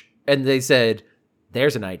Grinch, and they said,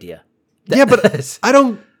 "There's an idea." Yeah, but I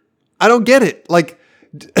don't get it. Like,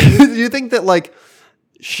 do you think that like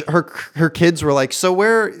her kids were like, so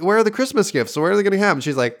where are the Christmas gifts? So where are they going to have them?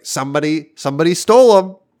 She's like, somebody stole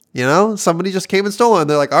them. You know, somebody just came and stole them. And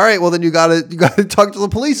they're like, all right, well then you gotta talk to the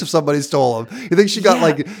police if somebody stole them. You think she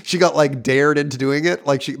got dared into doing it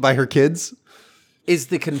by her kids? Is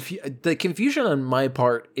the confusion on my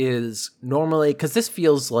part is normally because this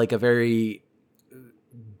feels like a very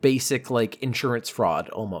basic like insurance fraud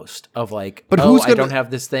almost of like, but I don't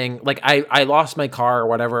have this thing, like I lost my car or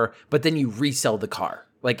whatever, but then you resell the car.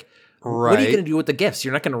 Like, What are you going to do with the gifts?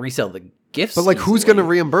 You're not going to resell the gifts. But like, who's going to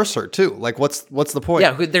reimburse her too? Like, what's the point?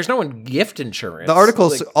 Yeah, there's no one gift insurance. The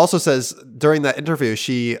article also says during that interview,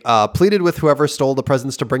 she pleaded with whoever stole the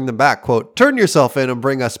presents to bring them back. Quote, "Turn yourself in and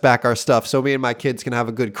bring us back our stuff so me and my kids can have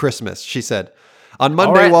a good Christmas," she said. On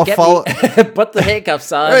Monday, put the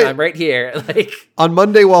handcuffs on. Right. I'm right here. On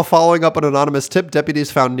Monday, while following up an anonymous tip,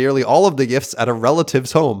 deputies found nearly all of the gifts at a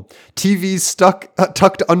relative's home. TVs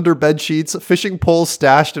tucked under bed sheets, fishing poles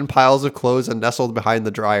stashed in piles of clothes and nestled behind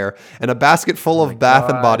the dryer, and a basket full of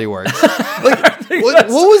Bath and Body Works. What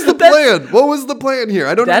was the plan? What was the plan here?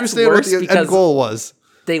 I don't understand what the end goal was.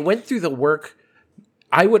 They went through the work.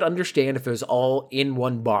 I would understand if it was all in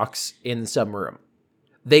one box in some room.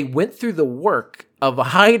 They went through the work of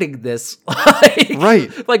hiding this,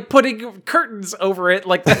 like putting curtains over it,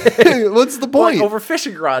 like what's the point? Like over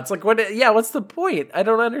fishing rods, like what? Yeah, what's the point? I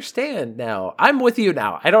don't understand now. I'm with you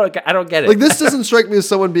now. I don't get it. Like this doesn't strike me as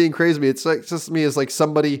someone being crazy. It's like just me as like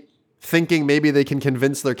somebody thinking maybe they can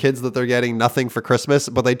convince their kids that they're getting nothing for Christmas,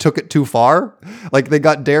 but they took it too far. Like they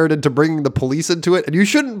got dared into bringing the police into it, and you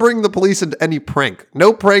shouldn't bring the police into any prank.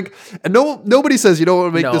 No prank, and nobody says you don't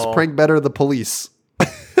want to make this prank better. The police.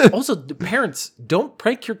 Also, parents, don't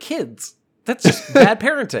prank your kids. That's just bad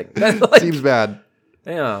parenting. Seems bad.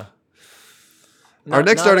 Yeah. Our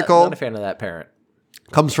next article. Not a fan of that parent.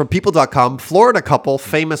 Comes from people.com. Florida couple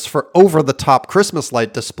famous for over-the-top Christmas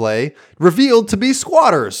light display revealed to be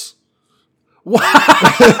squatters.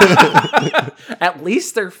 At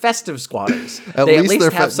least they're festive squatters. At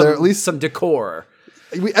least have some decor.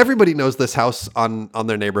 Everybody knows this house on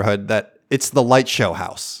their neighborhood, that it's the light show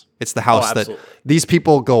house. It's the house that these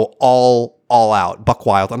people go all out, buck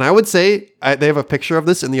wild. And I would say they have a picture of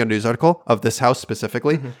this in the news article of this house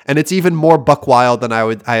specifically, and it's even more buck wild than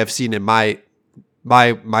I have seen in my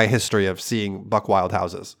history of seeing buck wild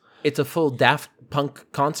houses. It's a full Daft Punk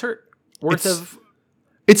concert worth of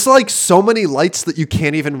It's like so many lights that you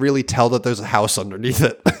can't even really tell that there's a house underneath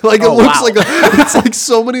it. Like it looks like it's like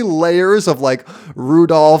so many layers of like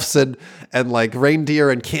Rudolphs and like reindeer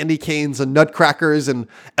and candy canes and nutcrackers and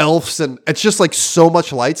elves, and it's just like so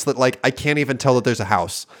much lights that like I can't even tell that there's a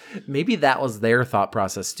house. Maybe that was their thought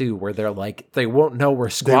process too, where they're like, they won't know we're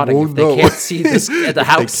squatting if won't they know. can't see this at the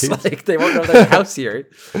house. Like they won't know there's a house here.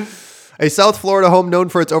 A South Florida home known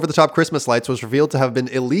for its over-the-top Christmas lights was revealed to have been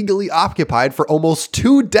illegally occupied for almost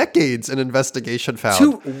 2 decades, an investigation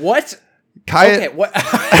found. What? Hyatt, Okay, what?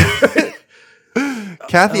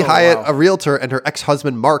 Kathy Hyatt, wow. a realtor, and her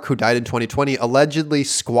ex-husband Mark, who died in 2020, allegedly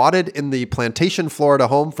squatted in the Plantation, Florida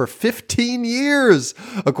home for 15 years,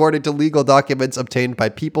 according to legal documents obtained by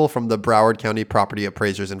people from the Broward County Property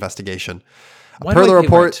Appraisers investigation. Why Per do the I pay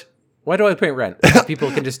report... rent? Why do I pay rent? People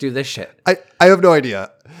can just do this shit. I have no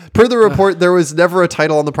idea. Per the report, there was never a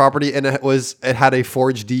title on the property, and it had a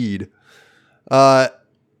forged deed.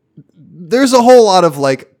 There's a whole lot of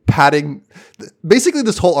like patting. Basically,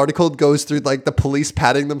 this whole article goes through like the police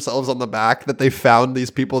patting themselves on the back that they found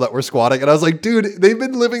these people that were squatting. And I was like, dude, they've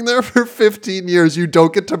been living there for 15 years. You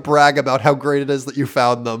don't get to brag about how great it is that you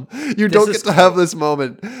found them. You don't get to have this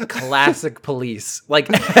moment. Classic police. Like,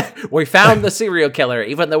 we found the serial killer,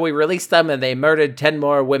 even though we released them and they murdered 10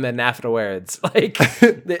 more women afterwards. Like,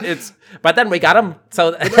 but then we got them.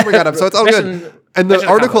 So it's all good. And the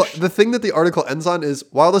article, accomplished. the thing that the article ends on is,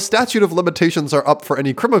 while the statute of limitations are up for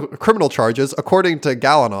any criminal charges, according to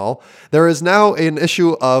Gallinal, there is now an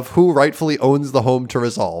issue of who rightfully owns the home to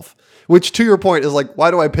resolve. Which, to your point, is like,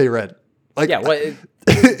 why do I pay rent? Like, Yeah, well,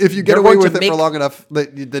 if you get they're away going to with it for long enough,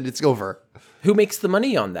 then it's over. who makes the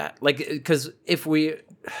money on that? Like, because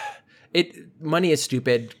money is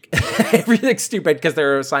stupid. Everything's stupid because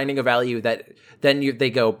they're assigning a value that then they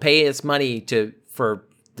go pay us money for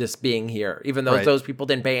this being here, even though Right. those people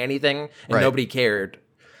didn't pay anything and Right. nobody cared.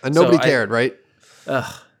 And nobody So cared, right? Man, All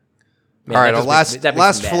right, that our just makes me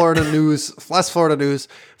last mad. Florida news. Last Florida news.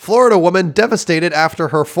 Florida woman devastated after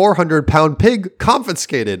her 400-pound pig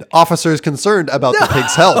confiscated. Officers concerned about the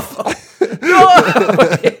pig's health.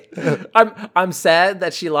 I'm sad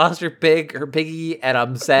that she lost her piggy, and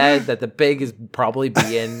I'm sad that the pig is probably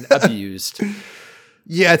being abused.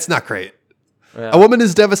 Yeah, it's not great. Yeah. A woman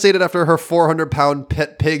is devastated after her 400-pound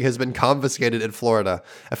pet pig has been confiscated in Florida.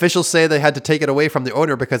 Officials say they had to take it away from the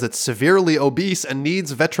owner because it's severely obese and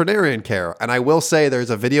needs veterinarian care. And I will say, there's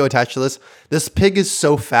a video attached to this. This pig is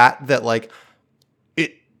so fat that like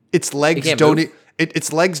its legs can't don't move?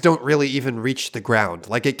 its legs don't really even reach the ground.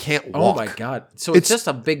 Like it can't Oh walk. my god! So it's just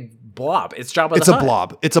a big blob. It's Jabba It's the a Hutt.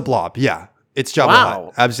 blob. It's a blob. Yeah, it's Jabba the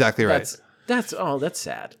Wow. Hutt. Exactly right. That's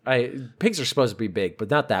sad. Pigs are supposed to be big, but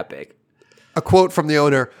not that big. A quote from the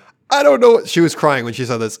owner. I don't know. She was crying when she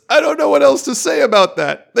saw this. I don't know what else to say about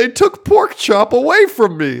that. They took pork chop away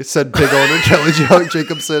from me, said pig owner Kelly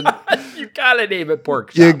Jacobson. You gotta name it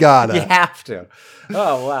pork chop. You gotta. You have to.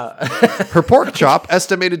 Oh wow. Her pork chop,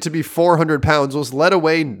 estimated to be 400 pounds, was led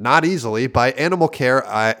away not easily by Animal Care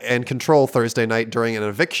and Control Thursday night during an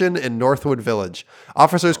eviction in Northwood Village.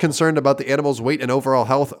 Officers concerned about the animal's weight and overall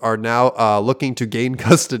health are now looking to gain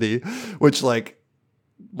custody, which like,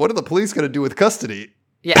 what are the police going to do with custody?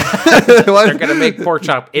 Yeah. Why- They're gonna make pork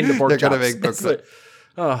chop into pork They're chops. gonna make pork It's like-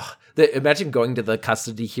 imagine going to the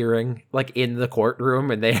custody hearing, like in the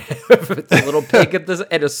courtroom, and they have a little pig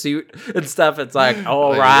in a suit and stuff. It's like, oh,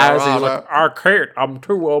 Like, rise. Your And he's like, I can't. I'm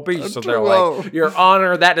too obese. And they're too like, old. Your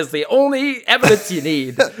Honor, that is the only evidence you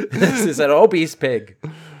need. This is an obese pig.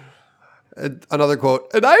 And another quote.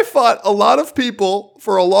 And I fought a lot of people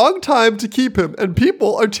for a long time to keep him, and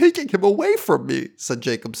people are taking him away from me, said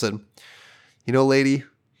Jacobson. You know, lady,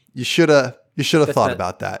 you should have thought not-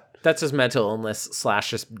 about that. That's his mental illness /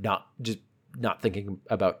 just not thinking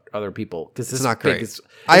about other people, because this not pig great. is.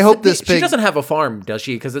 I hope this She pig- doesn't have a farm, does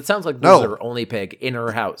she? Because it sounds like this No. is her only pig in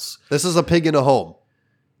her house. This is a pig in a home.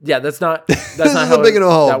 Yeah, that's not is how a pig in a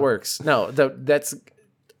home. that works. No, that's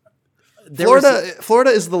Florida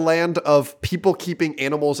is the land of people keeping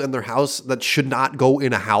animals in their house that should not go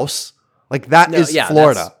in a house. Like that is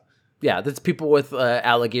Florida. That's people with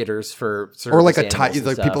alligators for Or like a service tiger. animals and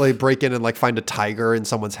Like stuff. people they break in and like find a tiger in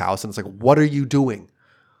someone's house, and it's like, what are you doing?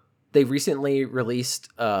 They recently released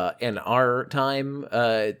in our time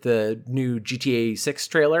the new GTA 6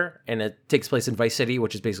 trailer, and it takes place in Vice City,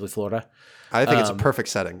 which is basically Florida. I think it's a perfect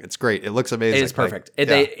setting. It's great. It looks amazing. It is perfect.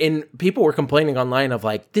 Like, And people were complaining online of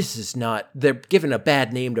like, this is not. They're giving a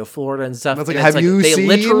bad name to Florida and stuff. It's like, And it's have you they seen?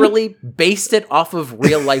 literally based it off of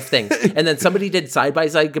real life things, and then somebody did side by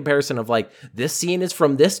side comparison of like, this scene is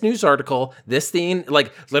from this news article. This scene,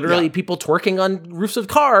 like literally Yeah. people twerking on roofs of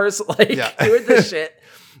cars, like Yeah. doing this shit.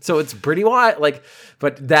 So it's pretty wild. Like,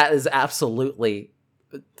 but that is absolutely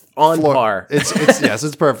on par. It's yes,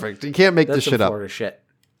 it's perfect. You can't make this shit up. Florida shit.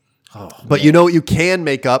 Oh, But man. you know what you can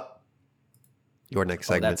make up? Your next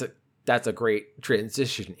Oh, segment. that's a great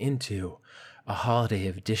transition into a holiday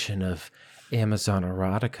edition of Amazon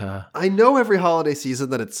Erotica. I know every holiday season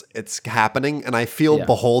that it's happening, and I feel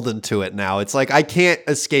beholden to it now. It's like I can't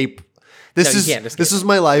escape. No, you can't escape. This is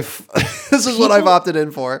my life. This is what I've opted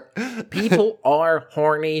in for. People are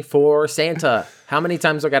horny for Santa. How many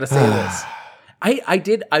times I got to say this?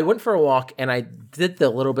 I went for a walk and I did the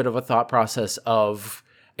little bit of a thought process of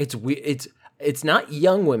it's not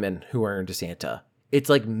young women who are into Santa. It's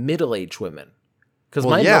like middle-aged women. Because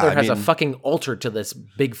my mother has a fucking altar to this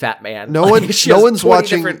big fat man. No one's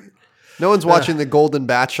watching. No one's watching The Golden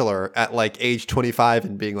Bachelor at like age 25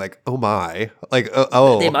 and being like, "Oh my!" Like,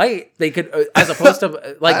 oh, They might. They could, as opposed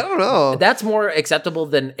to like. I don't know. That's more acceptable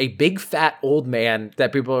than a big fat old man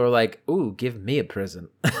that people are like, "Ooh, give me a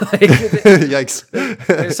present." Yikes!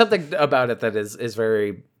 There's something about it that is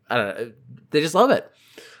very. I don't know. They just love it.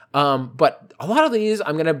 But a lot of these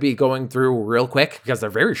I'm gonna be going through real quick because they're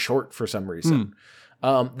very short for some reason.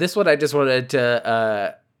 This one I just wanted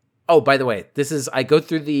to. Oh, by the way, I go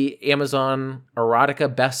through the Amazon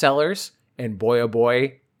Erotica bestsellers, and boy, oh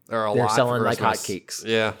boy, they're selling like hotcakes.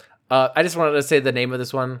 Yeah. I just wanted to say the name of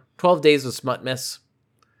this one: 12 Days with Smutmas.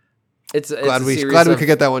 It's glad a we series could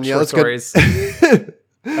get that one. Yeah, that's stories. good.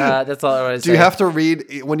 That's all I want to say. Do you have to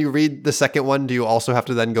read when you read the second one? Do you also have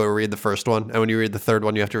to then go read the first one? And when you read the third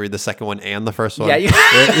one, you have to read the second one and the first one.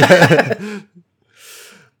 Yeah.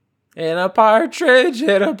 In a partridge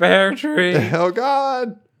in a pear tree. Oh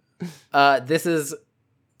God. This is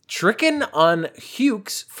Trickin' on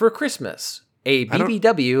Hukes for Christmas, a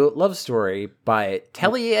BBW love story by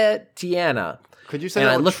Telia Tiana. Could you say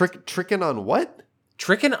that one? Trickin' on what?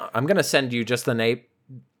 Trickin', I'm going to send you just the name.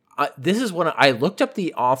 This is one I looked up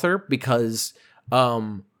the author because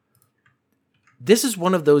this is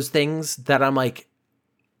one of those things that I'm like,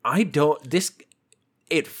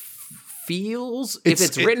 it feels, if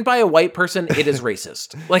it's written by a white person, it is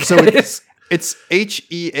racist. Like, so it's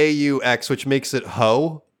Heaux, which makes it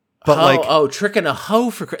hoe. But tricking a hoe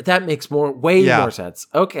for that makes way more sense.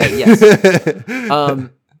 Okay, yes.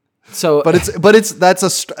 So, that's a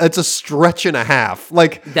stretch and a half.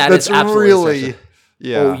 Like that's really,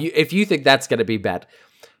 yeah. Oh, if you think that's gonna be bad,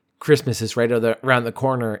 Christmas is right around the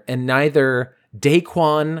corner, and neither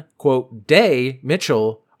Daquan Day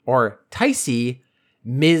Mitchell or Ticey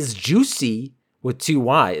Ms. Juicy with 2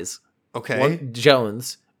 Y's,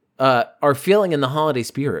 Jones, are feeling in the holiday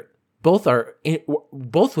spirit. Both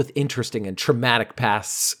with interesting and traumatic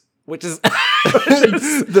pasts, which is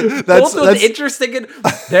interesting. And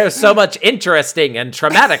there's so much interesting and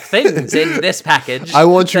traumatic things in this package. I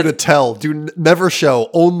want you to tell. Never show.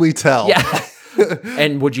 Only tell. Yeah.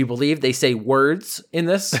 And would you believe they say words in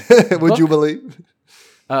this? Would you believe?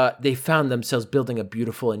 They found themselves building a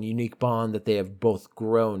beautiful and unique bond that they have both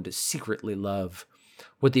grown to secretly love.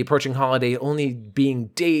 With the approaching holiday only being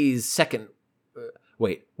Days,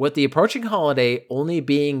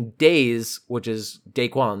 which is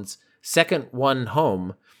Daquan's second one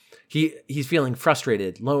home, he's feeling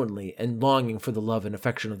frustrated, lonely, and longing for the love and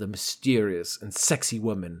affection of the mysterious and sexy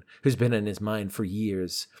woman who's been in his mind for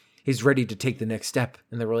years. He's ready to take the next step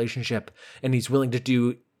in the relationship, and he's willing to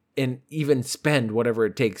do and even spend whatever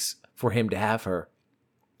it takes for him to have her.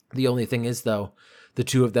 The only thing is, though, the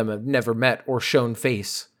two of them have never met or shown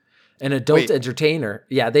face. An adult entertainer.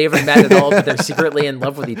 Yeah, they haven't met at all, but they're secretly in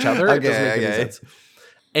love with each other. It doesn't make any sense.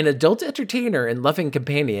 An adult entertainer and loving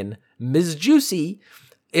companion, Ms. Juicy,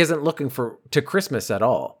 isn't looking forward to Christmas at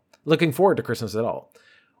all. With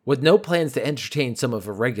no plans to entertain some of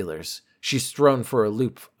her regulars, she's thrown for a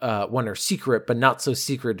loop when her secret but not so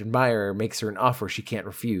secret admirer makes her an offer she can't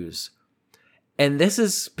refuse. And this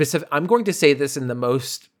is specific. I'm going to say this in the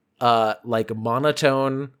most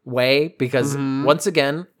monotone way, because once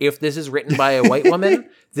again, if this is written by a white woman,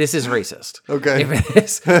 this is racist. Okay. If it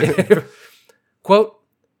is, quote,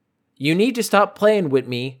 "You need to stop playing with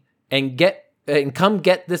me and come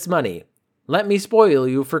get this money. Let me spoil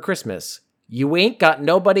you for Christmas. You ain't got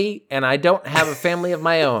nobody, and I don't have a family of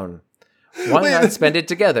my own. Why not spend it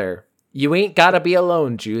together? You ain't gotta be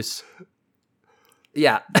alone, Juice."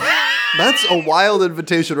 Yeah. That's a wild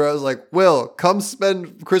invitation where I was like, Will, come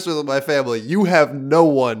spend Christmas with my family. You have no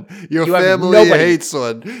one. Your family hates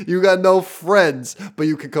one. You got no friends, but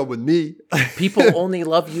you can come with me. People only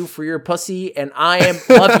love you for your pussy, and I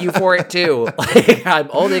love you for it too. Like, I'm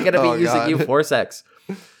only going to be using you for sex.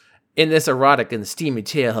 In this erotic and steamy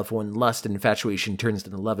tale of when lust and infatuation turns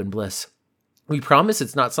into love and bliss, we promise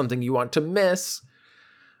it's not something you want to miss.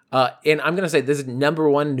 And I'm going to say this is number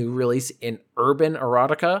one new release in urban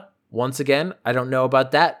erotica. Once again, I don't know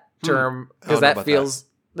about that term because that feels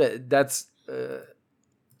that's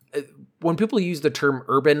when people use the term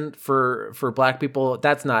urban for black people,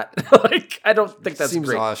 that's not like, I don't think that's seems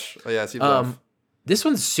great. Osh. Oh, yeah, it seems off. This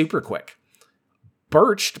one's super quick.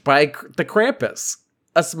 Birched by the Krampus,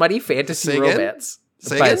 a smutty fantasy romance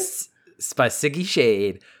by Siggy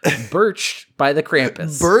Shade. Birched by the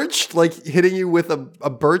Krampus. Birched? Like hitting you with a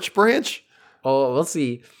birch branch? Oh, we'll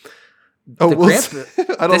see. Oh, the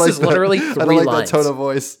Krampus. I don't this like is that. literally 3 I don't like lines. that tone of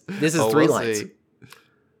voice. This is 3 lines. See.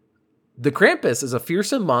 The Krampus is a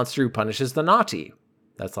fearsome monster who punishes the naughty.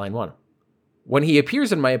 That's line 1. When he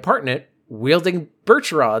appears in my apartment wielding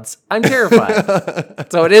birch rods, I'm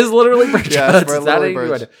terrified. So it is literally birch rods. It's not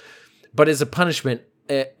birch. But as a punishment,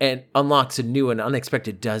 and unlocks a new and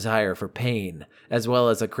unexpected desire for pain, as well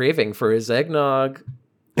as a craving for his eggnog.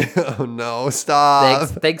 Oh no! Stop.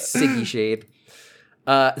 Thanks, Siggy Shade.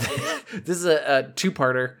 This is a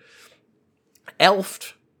 2-parter.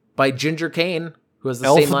 Elfed by Ginger Kane, who has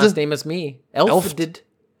the same last name as me. Elfed.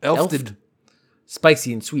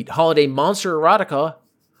 Spicy and sweet holiday monster erotica.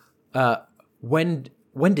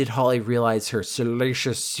 When did Holly realize her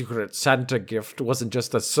salacious secret Santa gift wasn't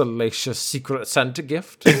just a salacious secret Santa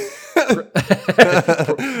gift?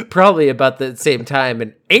 Probably about the same time,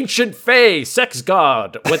 an ancient fae sex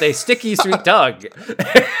god with a sticky sweet tongue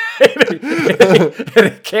and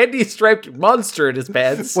a candy-striped monster in his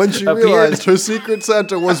pants. When she realized her secret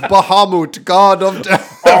Santa was Bahamut, god of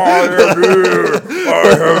death.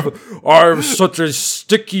 I have such a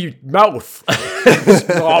sticky mouth.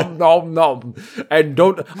 Nom, nom, nom. And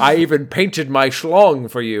I even painted my schlong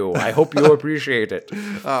for you. I hope you appreciate it.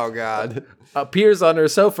 Oh, God. Appears on her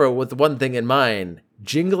sofa with one thing in mind,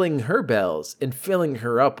 jingling her bells and filling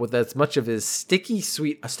her up with as much of his sticky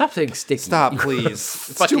sweet... Stop saying sticky. Stop, please.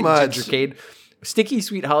 It's too much. Sticky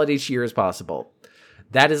sweet holiday cheer as possible.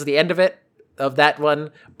 That is the end of that one.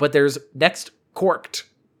 But there's next Corked.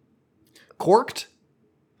 Corked?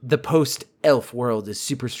 The post-elf world is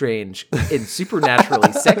super strange and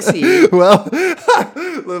supernaturally sexy. Well,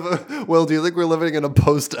 do you think we're living in a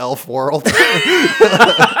post-elf world?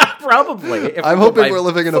 Probably. I'm hoping we're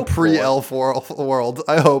living in a pre-elf world.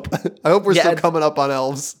 I hope we're still coming up on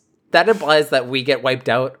elves. That implies that we get wiped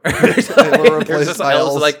out. We're replaced by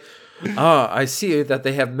elves. Like, I see that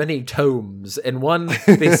they have many tomes, and one,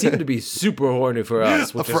 they seem to be super horny for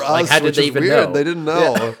us. Which for is, us, like, how did they even know? They didn't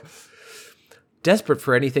know. Yeah. Desperate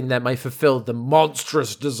for anything that might fulfill the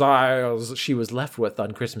monstrous desires she was left with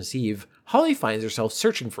on Christmas Eve, Holly finds herself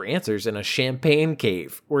searching for answers in a champagne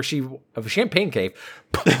cave. Excuse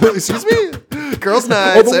me? Girls'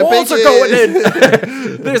 night. Oh, the walls are going in.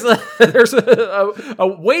 There's a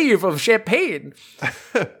wave of champagne.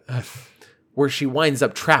 Where she winds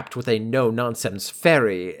up trapped with a no-nonsense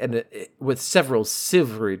fairy and with several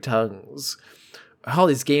silvery tongues.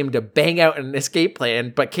 Holly's game to bang out an escape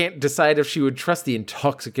plan, but can't decide if she would trust the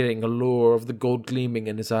intoxicating allure of the gold gleaming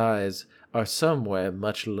in his eyes, or somewhere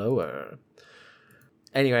much lower.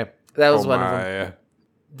 Anyway, that was one of them.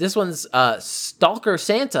 This one's Stalker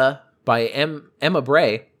Santa by Emma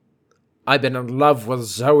Bray. I've been in love with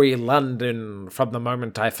Zoe London from the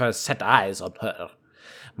moment I first set eyes on her.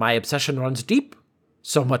 My obsession runs deep,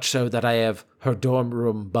 so much so that I have her dorm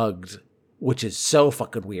room bugged. Which is so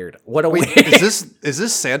fucking weird. What a weird... Is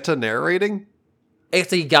this Santa narrating?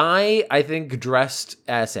 It's a guy, I think, dressed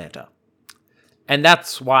as Santa. And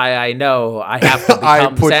that's why I know I have to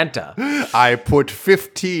become Santa. I put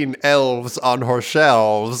 15 elves on her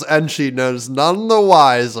shelves, and she knows none the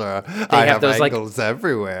wiser. I have those angles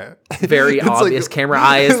everywhere. Very obvious camera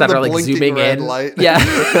eyes that are like zooming in. Light. Yeah.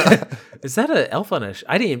 Is that an elf on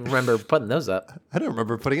I didn't even remember putting those up. I don't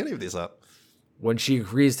remember putting any of these up. When she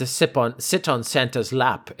agrees to sit on Santa's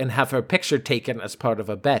lap and have her picture taken as part of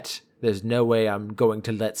a bet, there's no way I'm going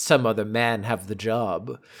to let some other man have the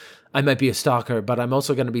job. I might be a stalker, but I'm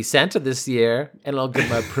also going to be Santa this year, and I'll give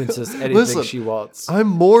my princess anything she wants. I'm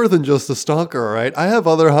more than just a stalker, all right? I have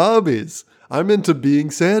other hobbies. I'm into being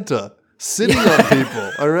Santa. Sitting on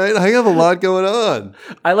people, all right? I have a lot going on.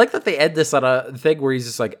 I like that they end this on a thing where he's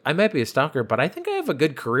just like, I might be a stalker, but I think I have a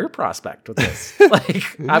good career prospect with this.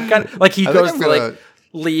 Like, I'm kind of like he goes to like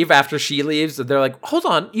leave after she leaves, and they're like, hold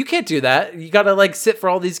on, you can't do that. You got to like sit for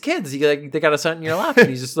all these kids. They got to sit in your lap. And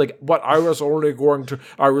he's just like, what? I was only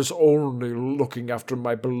looking after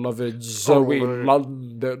my beloved Zoe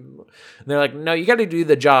London. And they're like, no, you got to do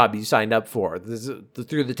the job you signed up for. This is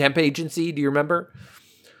through the temp agency. Do you remember?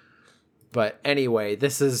 But anyway,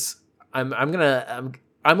 this is I'm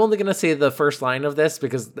only gonna say the first line of this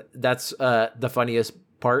because that's the funniest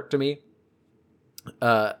part to me.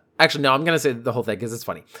 Actually, no, I'm going to say the whole thing because it's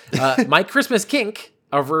funny. My Christmas Kink,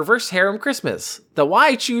 a reverse harem Christmas. The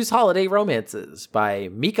Why Choose Holiday Romances by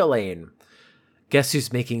Mika Lane. Guess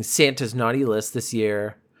who's making Santa's naughty list this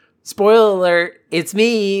year? Spoiler alert, it's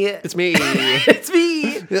me. It's me. It's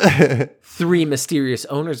me. 3 mysterious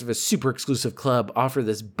owners of a super exclusive club offer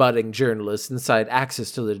this budding journalist inside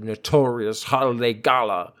access to the notorious holiday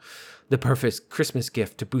gala. The perfect Christmas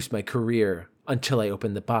gift to boost my career until I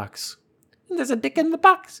open the box. And there's a dick in the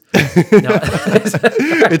box. No.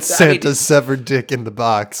 It's Santa's severed dick in the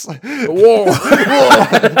box. Whoa.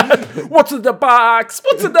 What's in the box?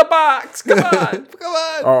 What's in the box? Come on. Come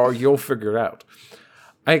on. Oh, you'll figure it out.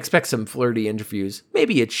 I expect some flirty interviews,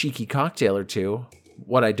 maybe a cheeky cocktail or two.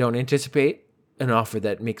 What I don't anticipate, an offer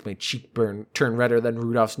that makes my cheek turn redder than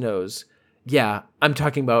Rudolph's nose. Yeah, I'm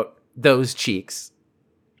talking about those cheeks.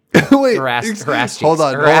 Wait, her ass cheeks. Hold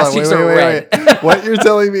on. Wait. What you're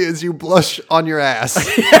telling me is you blush on your ass.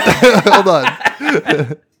 Hold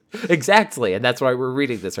on. Exactly, and that's why we're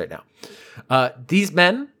reading this right now. These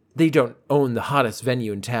men, they don't own the hottest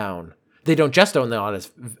venue in town. They don't just own the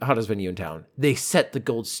hottest venue in town. They set the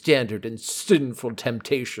gold standard in sinful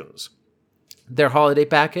temptations. Their holiday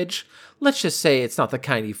package, let's just say it's not the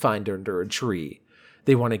kind you find under a tree.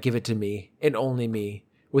 They want to give it to me, and only me.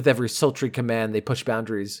 With every sultry command, they push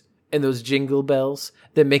boundaries. And those jingle bells,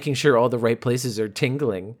 they're making sure all the right places are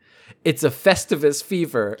tingling. It's a Festivus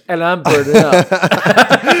fever, and I'm burning up.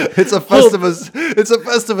 It's a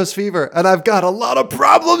Festivus fever, and I've got a lot of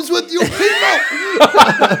problems with you people.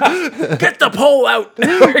 Get the pole out.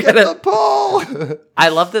 Get the pole. I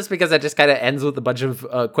love this because it just kind of ends with a bunch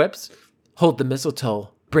of quips. Hold the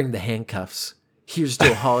mistletoe. Bring the handcuffs. Here's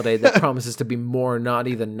to a holiday that promises to be more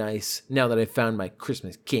naughty than nice now that I found my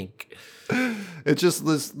Christmas kink. It just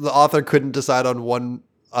the author couldn't decide on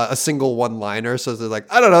a single one-liner, so they're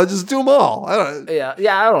like, I don't know, just do them all. I don't know. Yeah,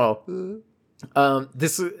 I don't know.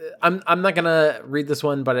 I'm not gonna read this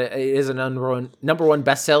one, but it is a number one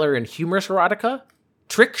bestseller in humorous erotica.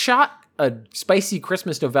 Trick Shot, a spicy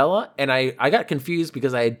Christmas novella, and I got confused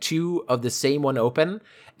because I had 2 of the same one open,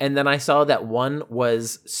 and then I saw that one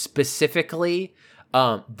was specifically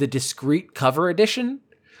the discreet cover edition,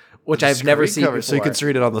 which I've never seen before. So you can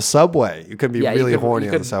read it on the subway. You can be really horny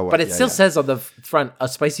on the subway. But it still says on the front, a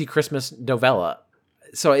spicy Christmas novella.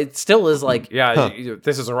 So it still is like,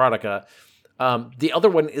 this is erotica. The other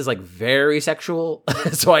one is like very sexual.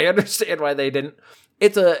 So I understand why they didn't.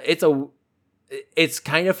 It's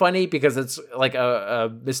kind of funny because it's like a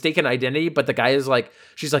mistaken identity, but the guy is like,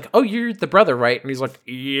 she's like, oh, you're the brother, right? And he's like,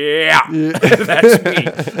 yeah. That's me.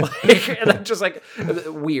 And I'm just like,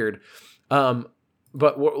 weird.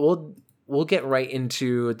 But we'll get right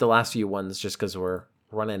into the last few ones just because we're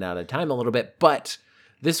running out of time a little bit. But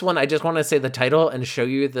this one, I just want to say the title and show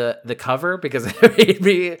you the cover because it made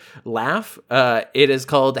me laugh. It is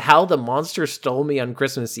called How the Monster Stole Me on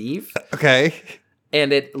Christmas Eve. Okay.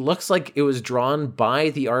 And it looks like it was drawn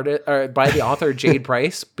by the author Jade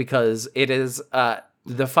Price because it is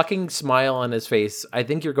the fucking smile on his face. I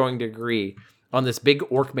think you're going to agree on this big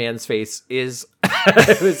orc man's face is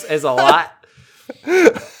is a lot.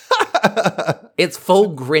 It's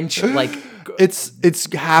full Grinch, like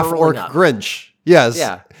it's half orc up. Grinch. Yes.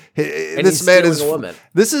 Yeah. This man is a woman.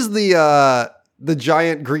 This is the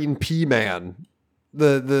giant green pea man.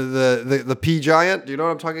 The pea giant. Do you know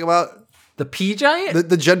what I'm talking about? The pea giant?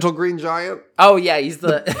 The gentle green giant? Oh, yeah, he's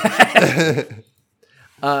the...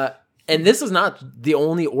 and this is not the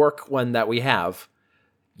only orc one that we have.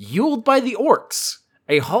 Yuled by the Orcs,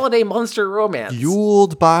 a holiday monster romance.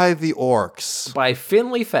 Yuled by the Orcs. By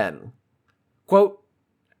Finley Fenn. Quote,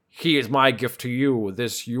 he is my gift to you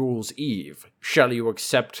this Yule's Eve. Shall you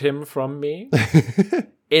accept him from me?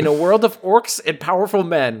 In a world of orcs and powerful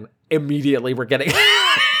men, immediately we're getting...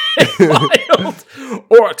 wild.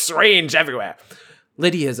 Orcs range everywhere.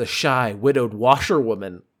 Lydia is a shy, widowed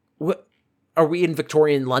washerwoman. What? Are we in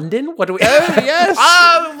Victorian London? What do we... Oh, yes.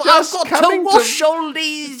 I've got to wash all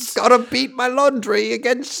these. Gotta beat my laundry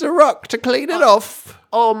against the rock to clean it off.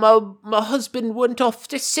 Oh, my husband went off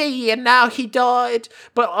to sea and now he died.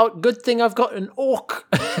 But good thing I've got an orc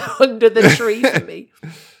under the tree for me.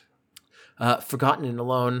 Forgotten and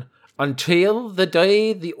alone. Until the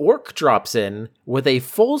day the orc drops in with a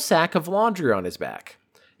full sack of laundry on his back.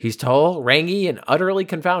 He's tall, rangy, and utterly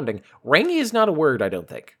confounding. Rangy is not a word, I don't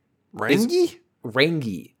think. Rangy?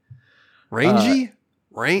 Rangy. Rangy?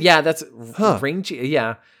 Yeah, that's rangy.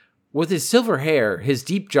 Yeah. With his silver hair, his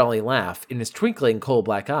deep, jolly laugh, and his twinkling coal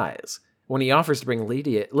black eyes. when he offers to bring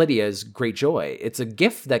Lydia's great joy. It's a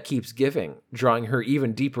gift that keeps giving, drawing her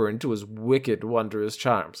even deeper into his wicked, wondrous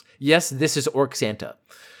charms. Yes, this is Orc Santa.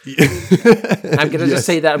 I'm going to just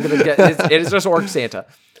say that. It is just Orc Santa.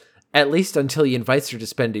 At least until he invites her to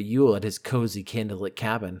spend a Yule at his cozy candlelit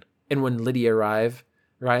cabin. And when Lydia arrives,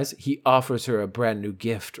 he offers her a brand new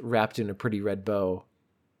gift wrapped in a pretty red bow.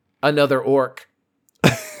 Another orc.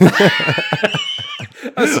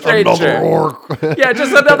 A stranger. Another orc. Yeah,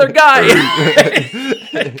 just another guy.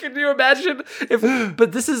 Can you imagine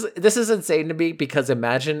but this is insane to me, because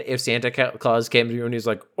imagine if Santa Claus came to you and he's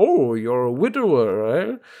like, "Oh, you're a widower,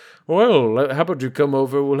 eh? Well, how about you come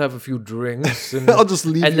over? We'll have a few drinks. And I'll just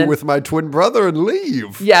leave you with my twin brother and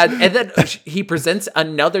leave." Yeah, and then he presents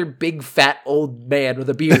another big fat old man with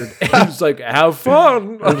a beard. And he's like, "Have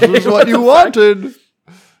fun. This is what you wanted."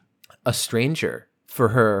 A stranger for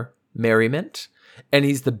her merriment, and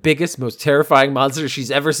he's the biggest, most terrifying monster she's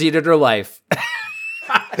ever seen in her life.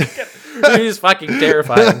 He's fucking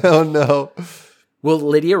terrifying. Oh no. Will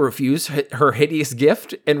Lydia refuse her hideous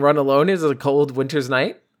gift and run alone into a cold winter's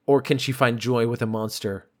night? Or can she find joy with a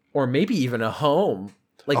monster? Or maybe even a home?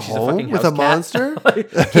 Like A she's home a fucking with house a cat. monster?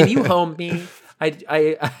 Like, can you home me?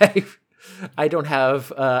 I don't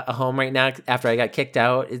have a home right now after I got kicked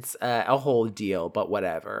out. It's a whole deal, but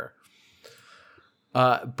whatever.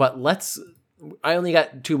 But I only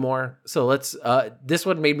got 2 more. So this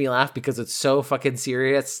one made me laugh because it's so fucking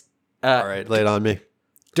serious. All right, lay it on me.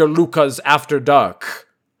 DeLuca's After Dark.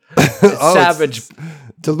 Savage.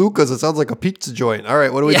 DeLuca's, it sounds like a pizza joint. All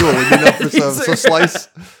right, what are we doing? We need up for some slice.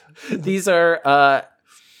 These are,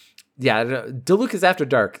 DeLuca's After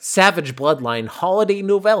Dark, Savage Bloodline Holiday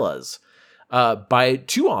Novellas, by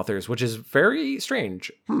 2 authors, which is very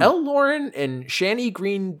strange. L. Lauren and Shani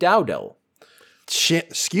Green Dowdell.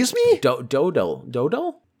 Excuse me?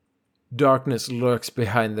 Dodell? Darkness lurks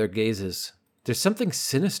behind their gazes. There's something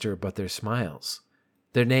sinister about their smiles.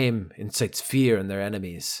 Their name incites fear in their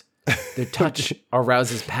enemies. Their touch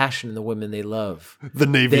arouses passion in the women they love. The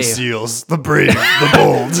Navy SEALs, the brave, the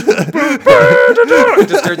bold. It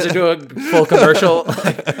just turns into a full commercial.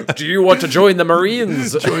 Do you want to join the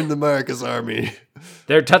Marines? Join the Marcus Army.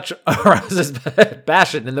 Their touch arouses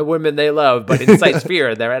passion in the women they love, but incites fear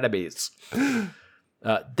in their enemies.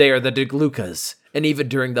 They are the DeLucas, and even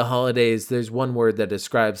during the holidays, there's one word that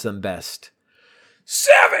describes them best.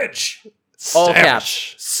 Savage! All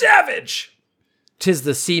caps. Savage! 'Tis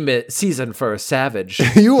the season for a savage.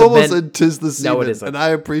 You almost said 'tis the season, no, it isn't. and I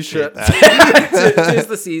appreciate that. 'Tis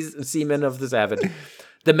the seaman of the savage.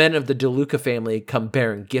 The men of the DeLuca family come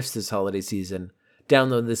bearing gifts this holiday season.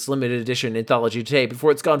 Download this limited edition anthology today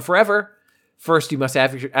before it's gone forever. First, you must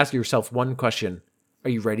ask yourself one question. Are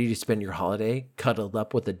you ready to spend your holiday cuddled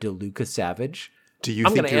up with a DeLuca savage? Do you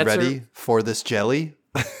think you're ready for this jelly?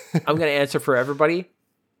 I'm going to answer for everybody.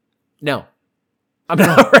 No. I'm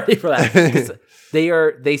not ready for that.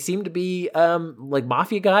 They seem to be like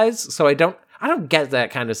mafia guys, so I don't get that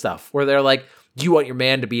kind of stuff where they're like, do you want your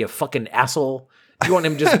man to be a fucking asshole? Do you want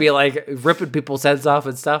him just to be like ripping people's heads off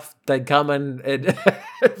and stuff? Then come and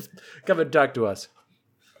come and talk to us.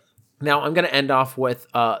 Now I'm gonna end off with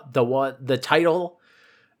the title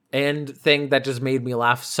and thing that just made me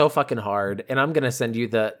laugh so fucking hard, and I'm gonna send you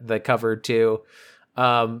the cover too.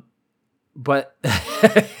 But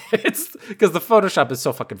it's because the Photoshop is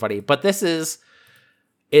so fucking funny. But this is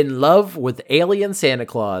In Love with Alien Santa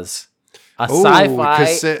Claus, a sci-fi.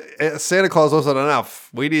 Santa Claus wasn't enough.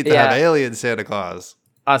 We need to have Alien Santa Claus.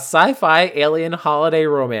 A sci-fi alien holiday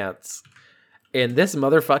romance, and this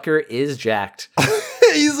motherfucker is jacked.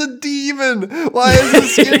 He's a demon. Why is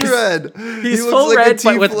his skin red? He's he full looks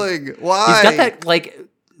like red, a tiefling. Why? He's got that like.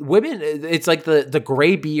 Women, it's like the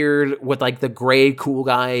gray beard with like the gray cool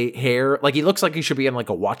guy hair. Like he looks like he should be in like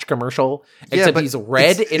a watch commercial, except he's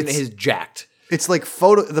red and he's jacked. It's like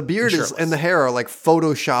the beard and the hair are like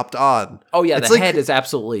photoshopped on. Oh yeah, it's the like, head is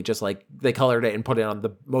absolutely just like they colored it and put it on the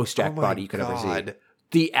most jacked body you could ever see.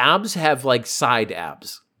 The abs have like side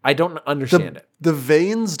abs. I don't understand it. The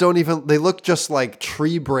veins don't even, they look just like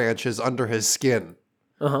tree branches under his skin.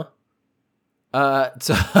 So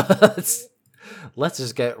let's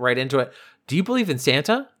just get right into it. Do you believe in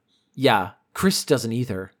Santa? Yeah, Chris doesn't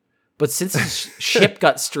either. But since his ship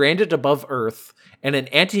got stranded above Earth and an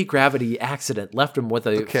anti-gravity accident left him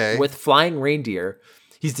with flying reindeer,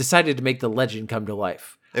 he's decided to make the legend come to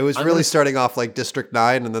life. It was starting off like District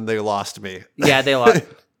 9 and then they lost me. Yeah, they lost.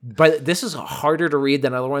 But this is harder to read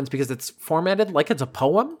than other ones because it's formatted like it's a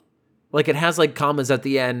poem. Like it has like commas at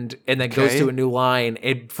the end and then goes to a new line.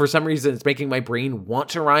 And for some reason, it's making my brain want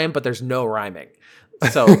to rhyme, but there's no rhyming.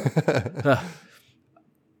 So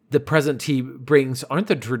the present he brings aren't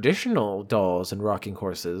the traditional dolls and rocking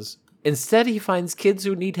horses. Instead, he finds kids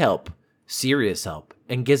who need help, serious help,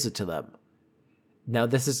 and gives it to them. Now,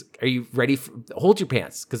 are you ready? Hold your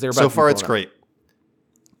pants, because they're about So to be far, it's blown up. great.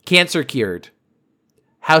 Cancer cured.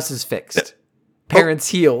 House is fixed. Parents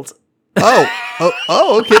healed.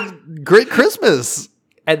 Okay. Great Christmas.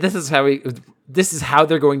 And this is how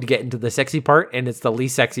they're going to get into the sexy part, and it's the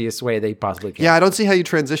least sexiest way they possibly can. Yeah, I don't see how you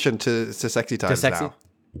transition to sexy times now.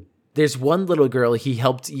 There's one little girl he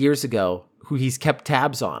helped years ago who he's kept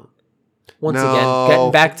tabs on. Once again,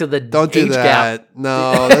 getting back to the Don't do age that. gap.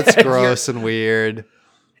 No, that's gross and weird.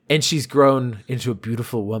 And she's grown into a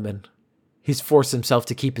beautiful woman. He's forced himself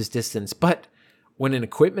to keep his distance, but when an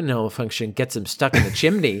equipment malfunction gets him stuck in the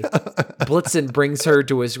chimney, Blitzen brings her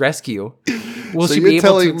to his rescue. Will So she you're be able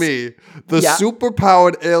telling to me the Yeah.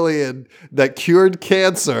 superpowered alien that cured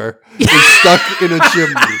cancer is stuck in a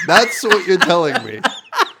chimney? That's what you're telling me.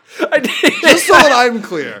 Just so that I'm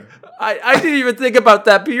clear. I didn't even think about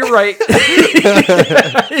that, but you're right.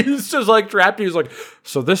 He's just like trapped. He's like,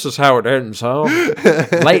 so this is how it ends, huh?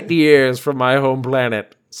 Light years from my home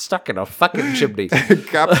planet, stuck in a fucking chimney.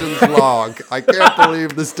 Captain's log. I can't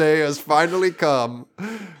believe this day has finally come.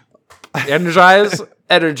 Energize.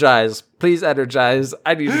 Please energize.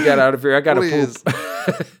 I need to get out of here. I gotta poop.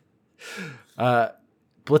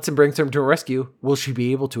 Blitzen brings him to a rescue. Will she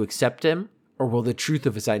be able to accept him, or will the truth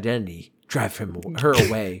of his identity drive her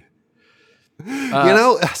away?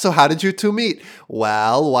 So how did you two meet?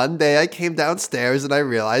 Well, one day I came downstairs and I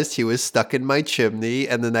realized he was stuck in my chimney,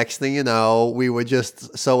 and the next thing you know, we were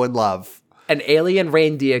just so in love. An alien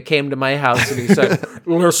reindeer came to my house and he said,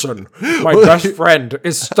 listen, my best friend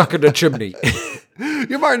is stuck in a chimney.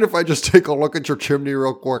 You mind if I just take a look at your chimney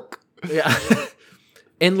real quick? Yeah.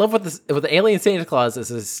 In Love with the Alien Santa Claus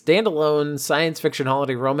is a standalone science fiction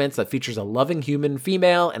holiday romance that features a loving human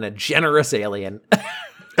female and a generous alien.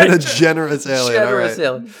 And a generous alien. All right.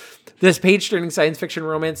 Alien. This page-turning science fiction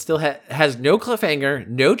romance still has no cliffhanger,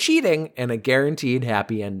 no cheating, and a guaranteed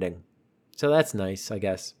happy ending. So that's nice, I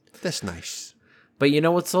guess. That's nice. But you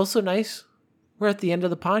know what's also nice? We're at the end of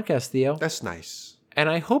the podcast, Theo. That's nice. And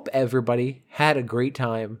I hope everybody had a great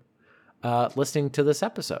time listening to this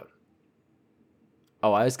episode.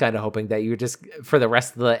 Oh, I was kind of hoping that you would just, for the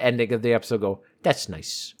rest of the ending of the episode, go, that's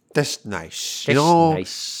nice. That's nice. That's nice.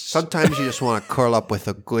 Sometimes you just want to curl up with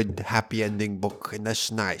a good happy ending book, and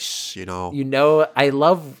that's nice, I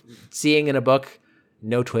love seeing in a book,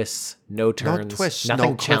 no twists, no turns,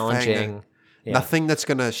 nothing no challenging. Yeah. Nothing that's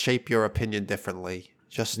going to shape your opinion differently.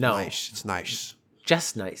 Just nice. It's nice.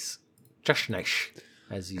 Just nice. Just nice,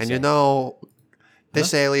 as you say. And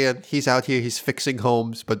this alien, he's out here, he's fixing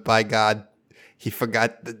homes, but by God, he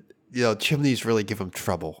forgot that, chimneys really give him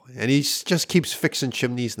trouble. And he just keeps fixing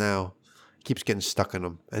chimneys now. Keeps getting stuck in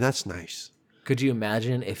them. And that's nice. Could you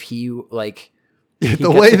imagine if he the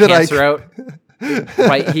way that cancer out?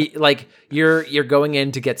 Right, you're going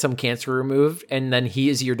in to get some cancer removed, and then he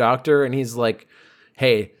is your doctor, and he's like,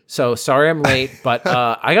 "Hey, so sorry I'm late, but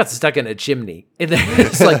I got stuck in a chimney." And then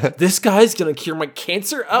it's like, this guy's gonna cure my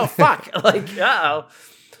cancer? Oh fuck!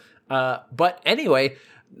 But anyway,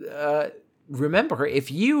 remember, if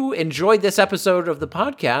you enjoyed this episode of the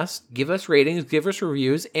podcast, give us ratings, give us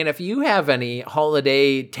reviews, and if you have any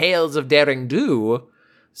holiday tales of daring do,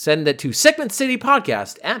 send it to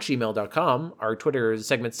segmentcitypodcast@gmail.com. Our Twitter is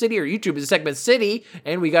Segment City, our YouTube is Segment City,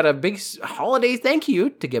 and we got a big holiday thank you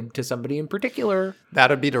to give to somebody in particular. That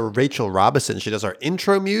would be to Rachel Robinson. She does our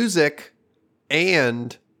intro music,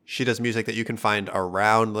 and she does music that you can find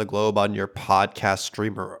around the globe on your podcast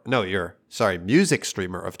streamer. No, music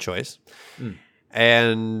streamer of choice.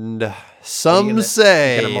 And some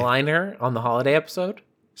say... You're going to malign her on the holiday episode?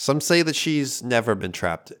 Some say that she's never been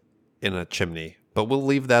trapped in a chimney. But we'll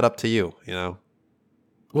leave that up to you,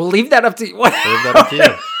 We'll leave that up to you. What? We'll leave that up to you.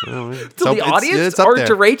 To the audience it's up or there.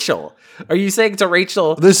 to Rachel? Are you saying to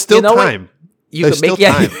Rachel? There's still time. You can still make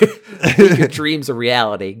time. make your dreams a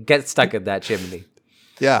reality. Get stuck in that chimney.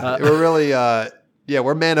 Yeah, we're really,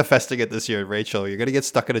 we're manifesting it this year, Rachel. You're going to get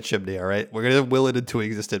stuck in a chimney, all right? We're going to will it into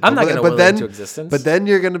existence. I'm not going to will it into existence. But then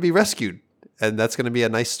you're going to be rescued, and that's going to be a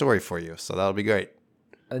nice story for you. So that'll be great.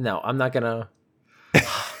 No, I'm not going to.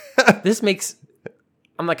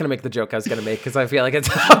 I'm not going to make the joke I was going to make because I feel like it's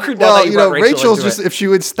awkward now that you brought Rachel's just, if she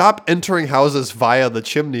would stop entering houses via the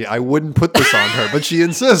chimney, I wouldn't put this on her, but she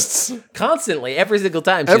insists. Constantly, every single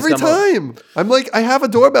time. Every time. I'm like, I have a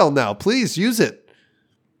doorbell now. Please use it.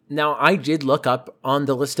 Now, I did look up on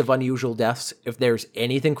the list of unusual deaths if there's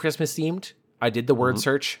anything Christmas themed. I did the word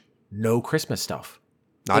search. No Christmas stuff.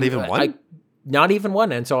 Not even one? Not even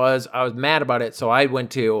one. And so I was mad about it. So I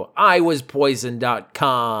went to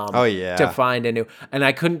iwaspoisoned.com to find a new, and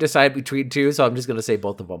I couldn't decide between two. So I'm just going to say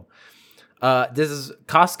both of them. This is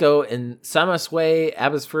Costco in Samasway,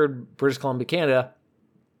 Abbotsford, British Columbia, Canada.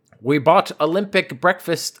 We bought Olympic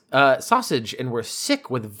breakfast sausage and were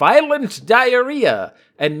sick with violent diarrhea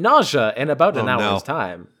and nausea in about an hour's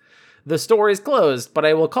time. The store is closed, but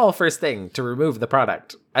I will call first thing to remove the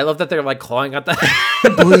product. I love that they're like clawing at the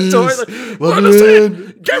door.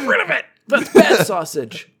 Like, get rid of it. That's bad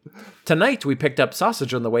sausage. Tonight, we picked up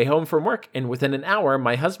sausage on the way home from work, and within an hour,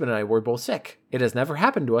 my husband and I were both sick. It has never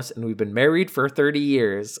happened to us, and we've been married for 30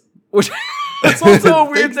 years. Which that's also a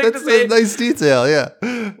weird thing to say. That's a nice detail, yeah.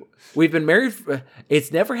 We've been married.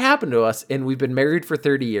 It's never happened to us, and we've been married for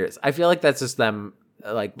 30 years. I feel like that's just them,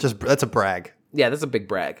 like that's a brag. Yeah, that's a big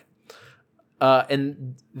brag.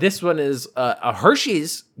 And this one is a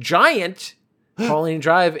Hershey's Giant Pauline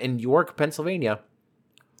Drive in York, Pennsylvania.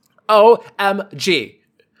 OMG.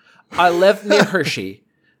 I live near Hershey.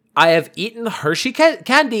 I have eaten Hershey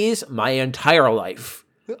candies my entire life.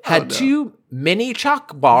 Had 2 mini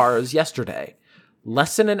chalk bars yesterday.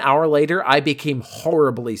 Less than an hour later, I became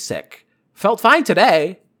horribly sick. Felt fine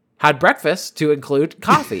today. Had breakfast to include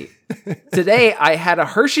coffee. Today, I had a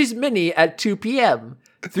Hershey's Mini at 2 p.m.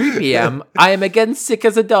 3 p.m., I am again sick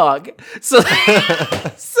as a dog. So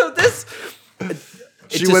this...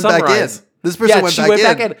 She went back in. This person went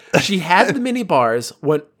back in. She had the mini bars,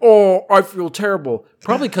 went, oh, I feel terrible.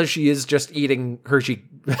 Probably because she is just eating Hershey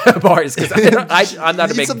bars. Because I'm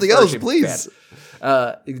not a big something Hershey else, please.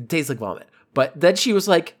 fan. It tastes like vomit. But then she was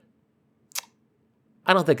like,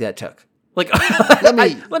 I don't think that took. Like, let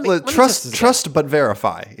me trust but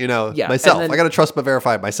verify. Myself. Then, I got to trust but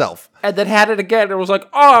verify myself. And then had it again and was like,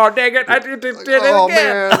 oh, dang it, I did it again. Oh,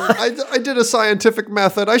 man, I did a scientific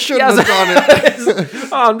method. I shouldn't have done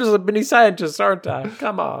it. I'm just a mini scientist, aren't I?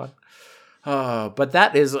 Come on. But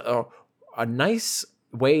that is a nice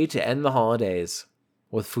way to end the holidays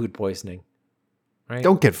with food poisoning. Right?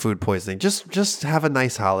 Don't get food poisoning. Just have a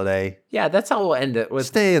nice holiday. Yeah, that's how we'll end it.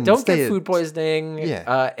 Don't get food poisoning.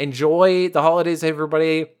 Yeah. Enjoy the holidays,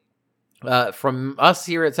 everybody. From us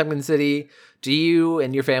here at Segment City to you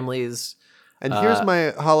and your families. And here's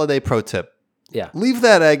my holiday pro tip. Yeah. Leave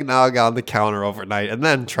that eggnog on the counter overnight and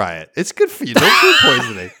then try it. It's good for you. No food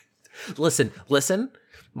poisoning. Listen.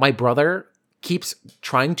 My brother keeps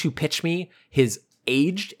trying to pitch me his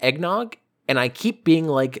aged eggnog, and I keep being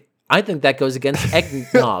like, I think that goes against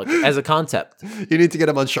eggnog as a concept. You need to get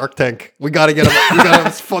him on Shark Tank. We gotta get him. We gotta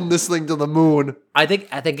fund this thing to the moon. I think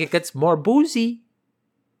it gets more boozy.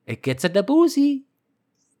 It gets into boozy.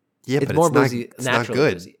 Yeah, it's more boozy. It's not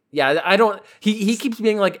good. Boozy. Yeah, I don't. He keeps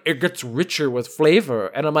being like, it gets richer with flavor,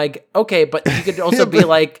 and I'm like, okay, but you could also be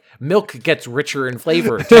like, milk gets richer in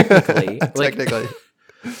flavor technically. Technically.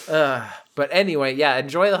 But anyway, yeah.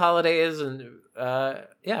 Enjoy the holidays and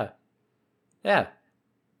yeah.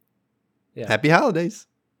 Happy holidays.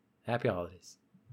 Happy holidays.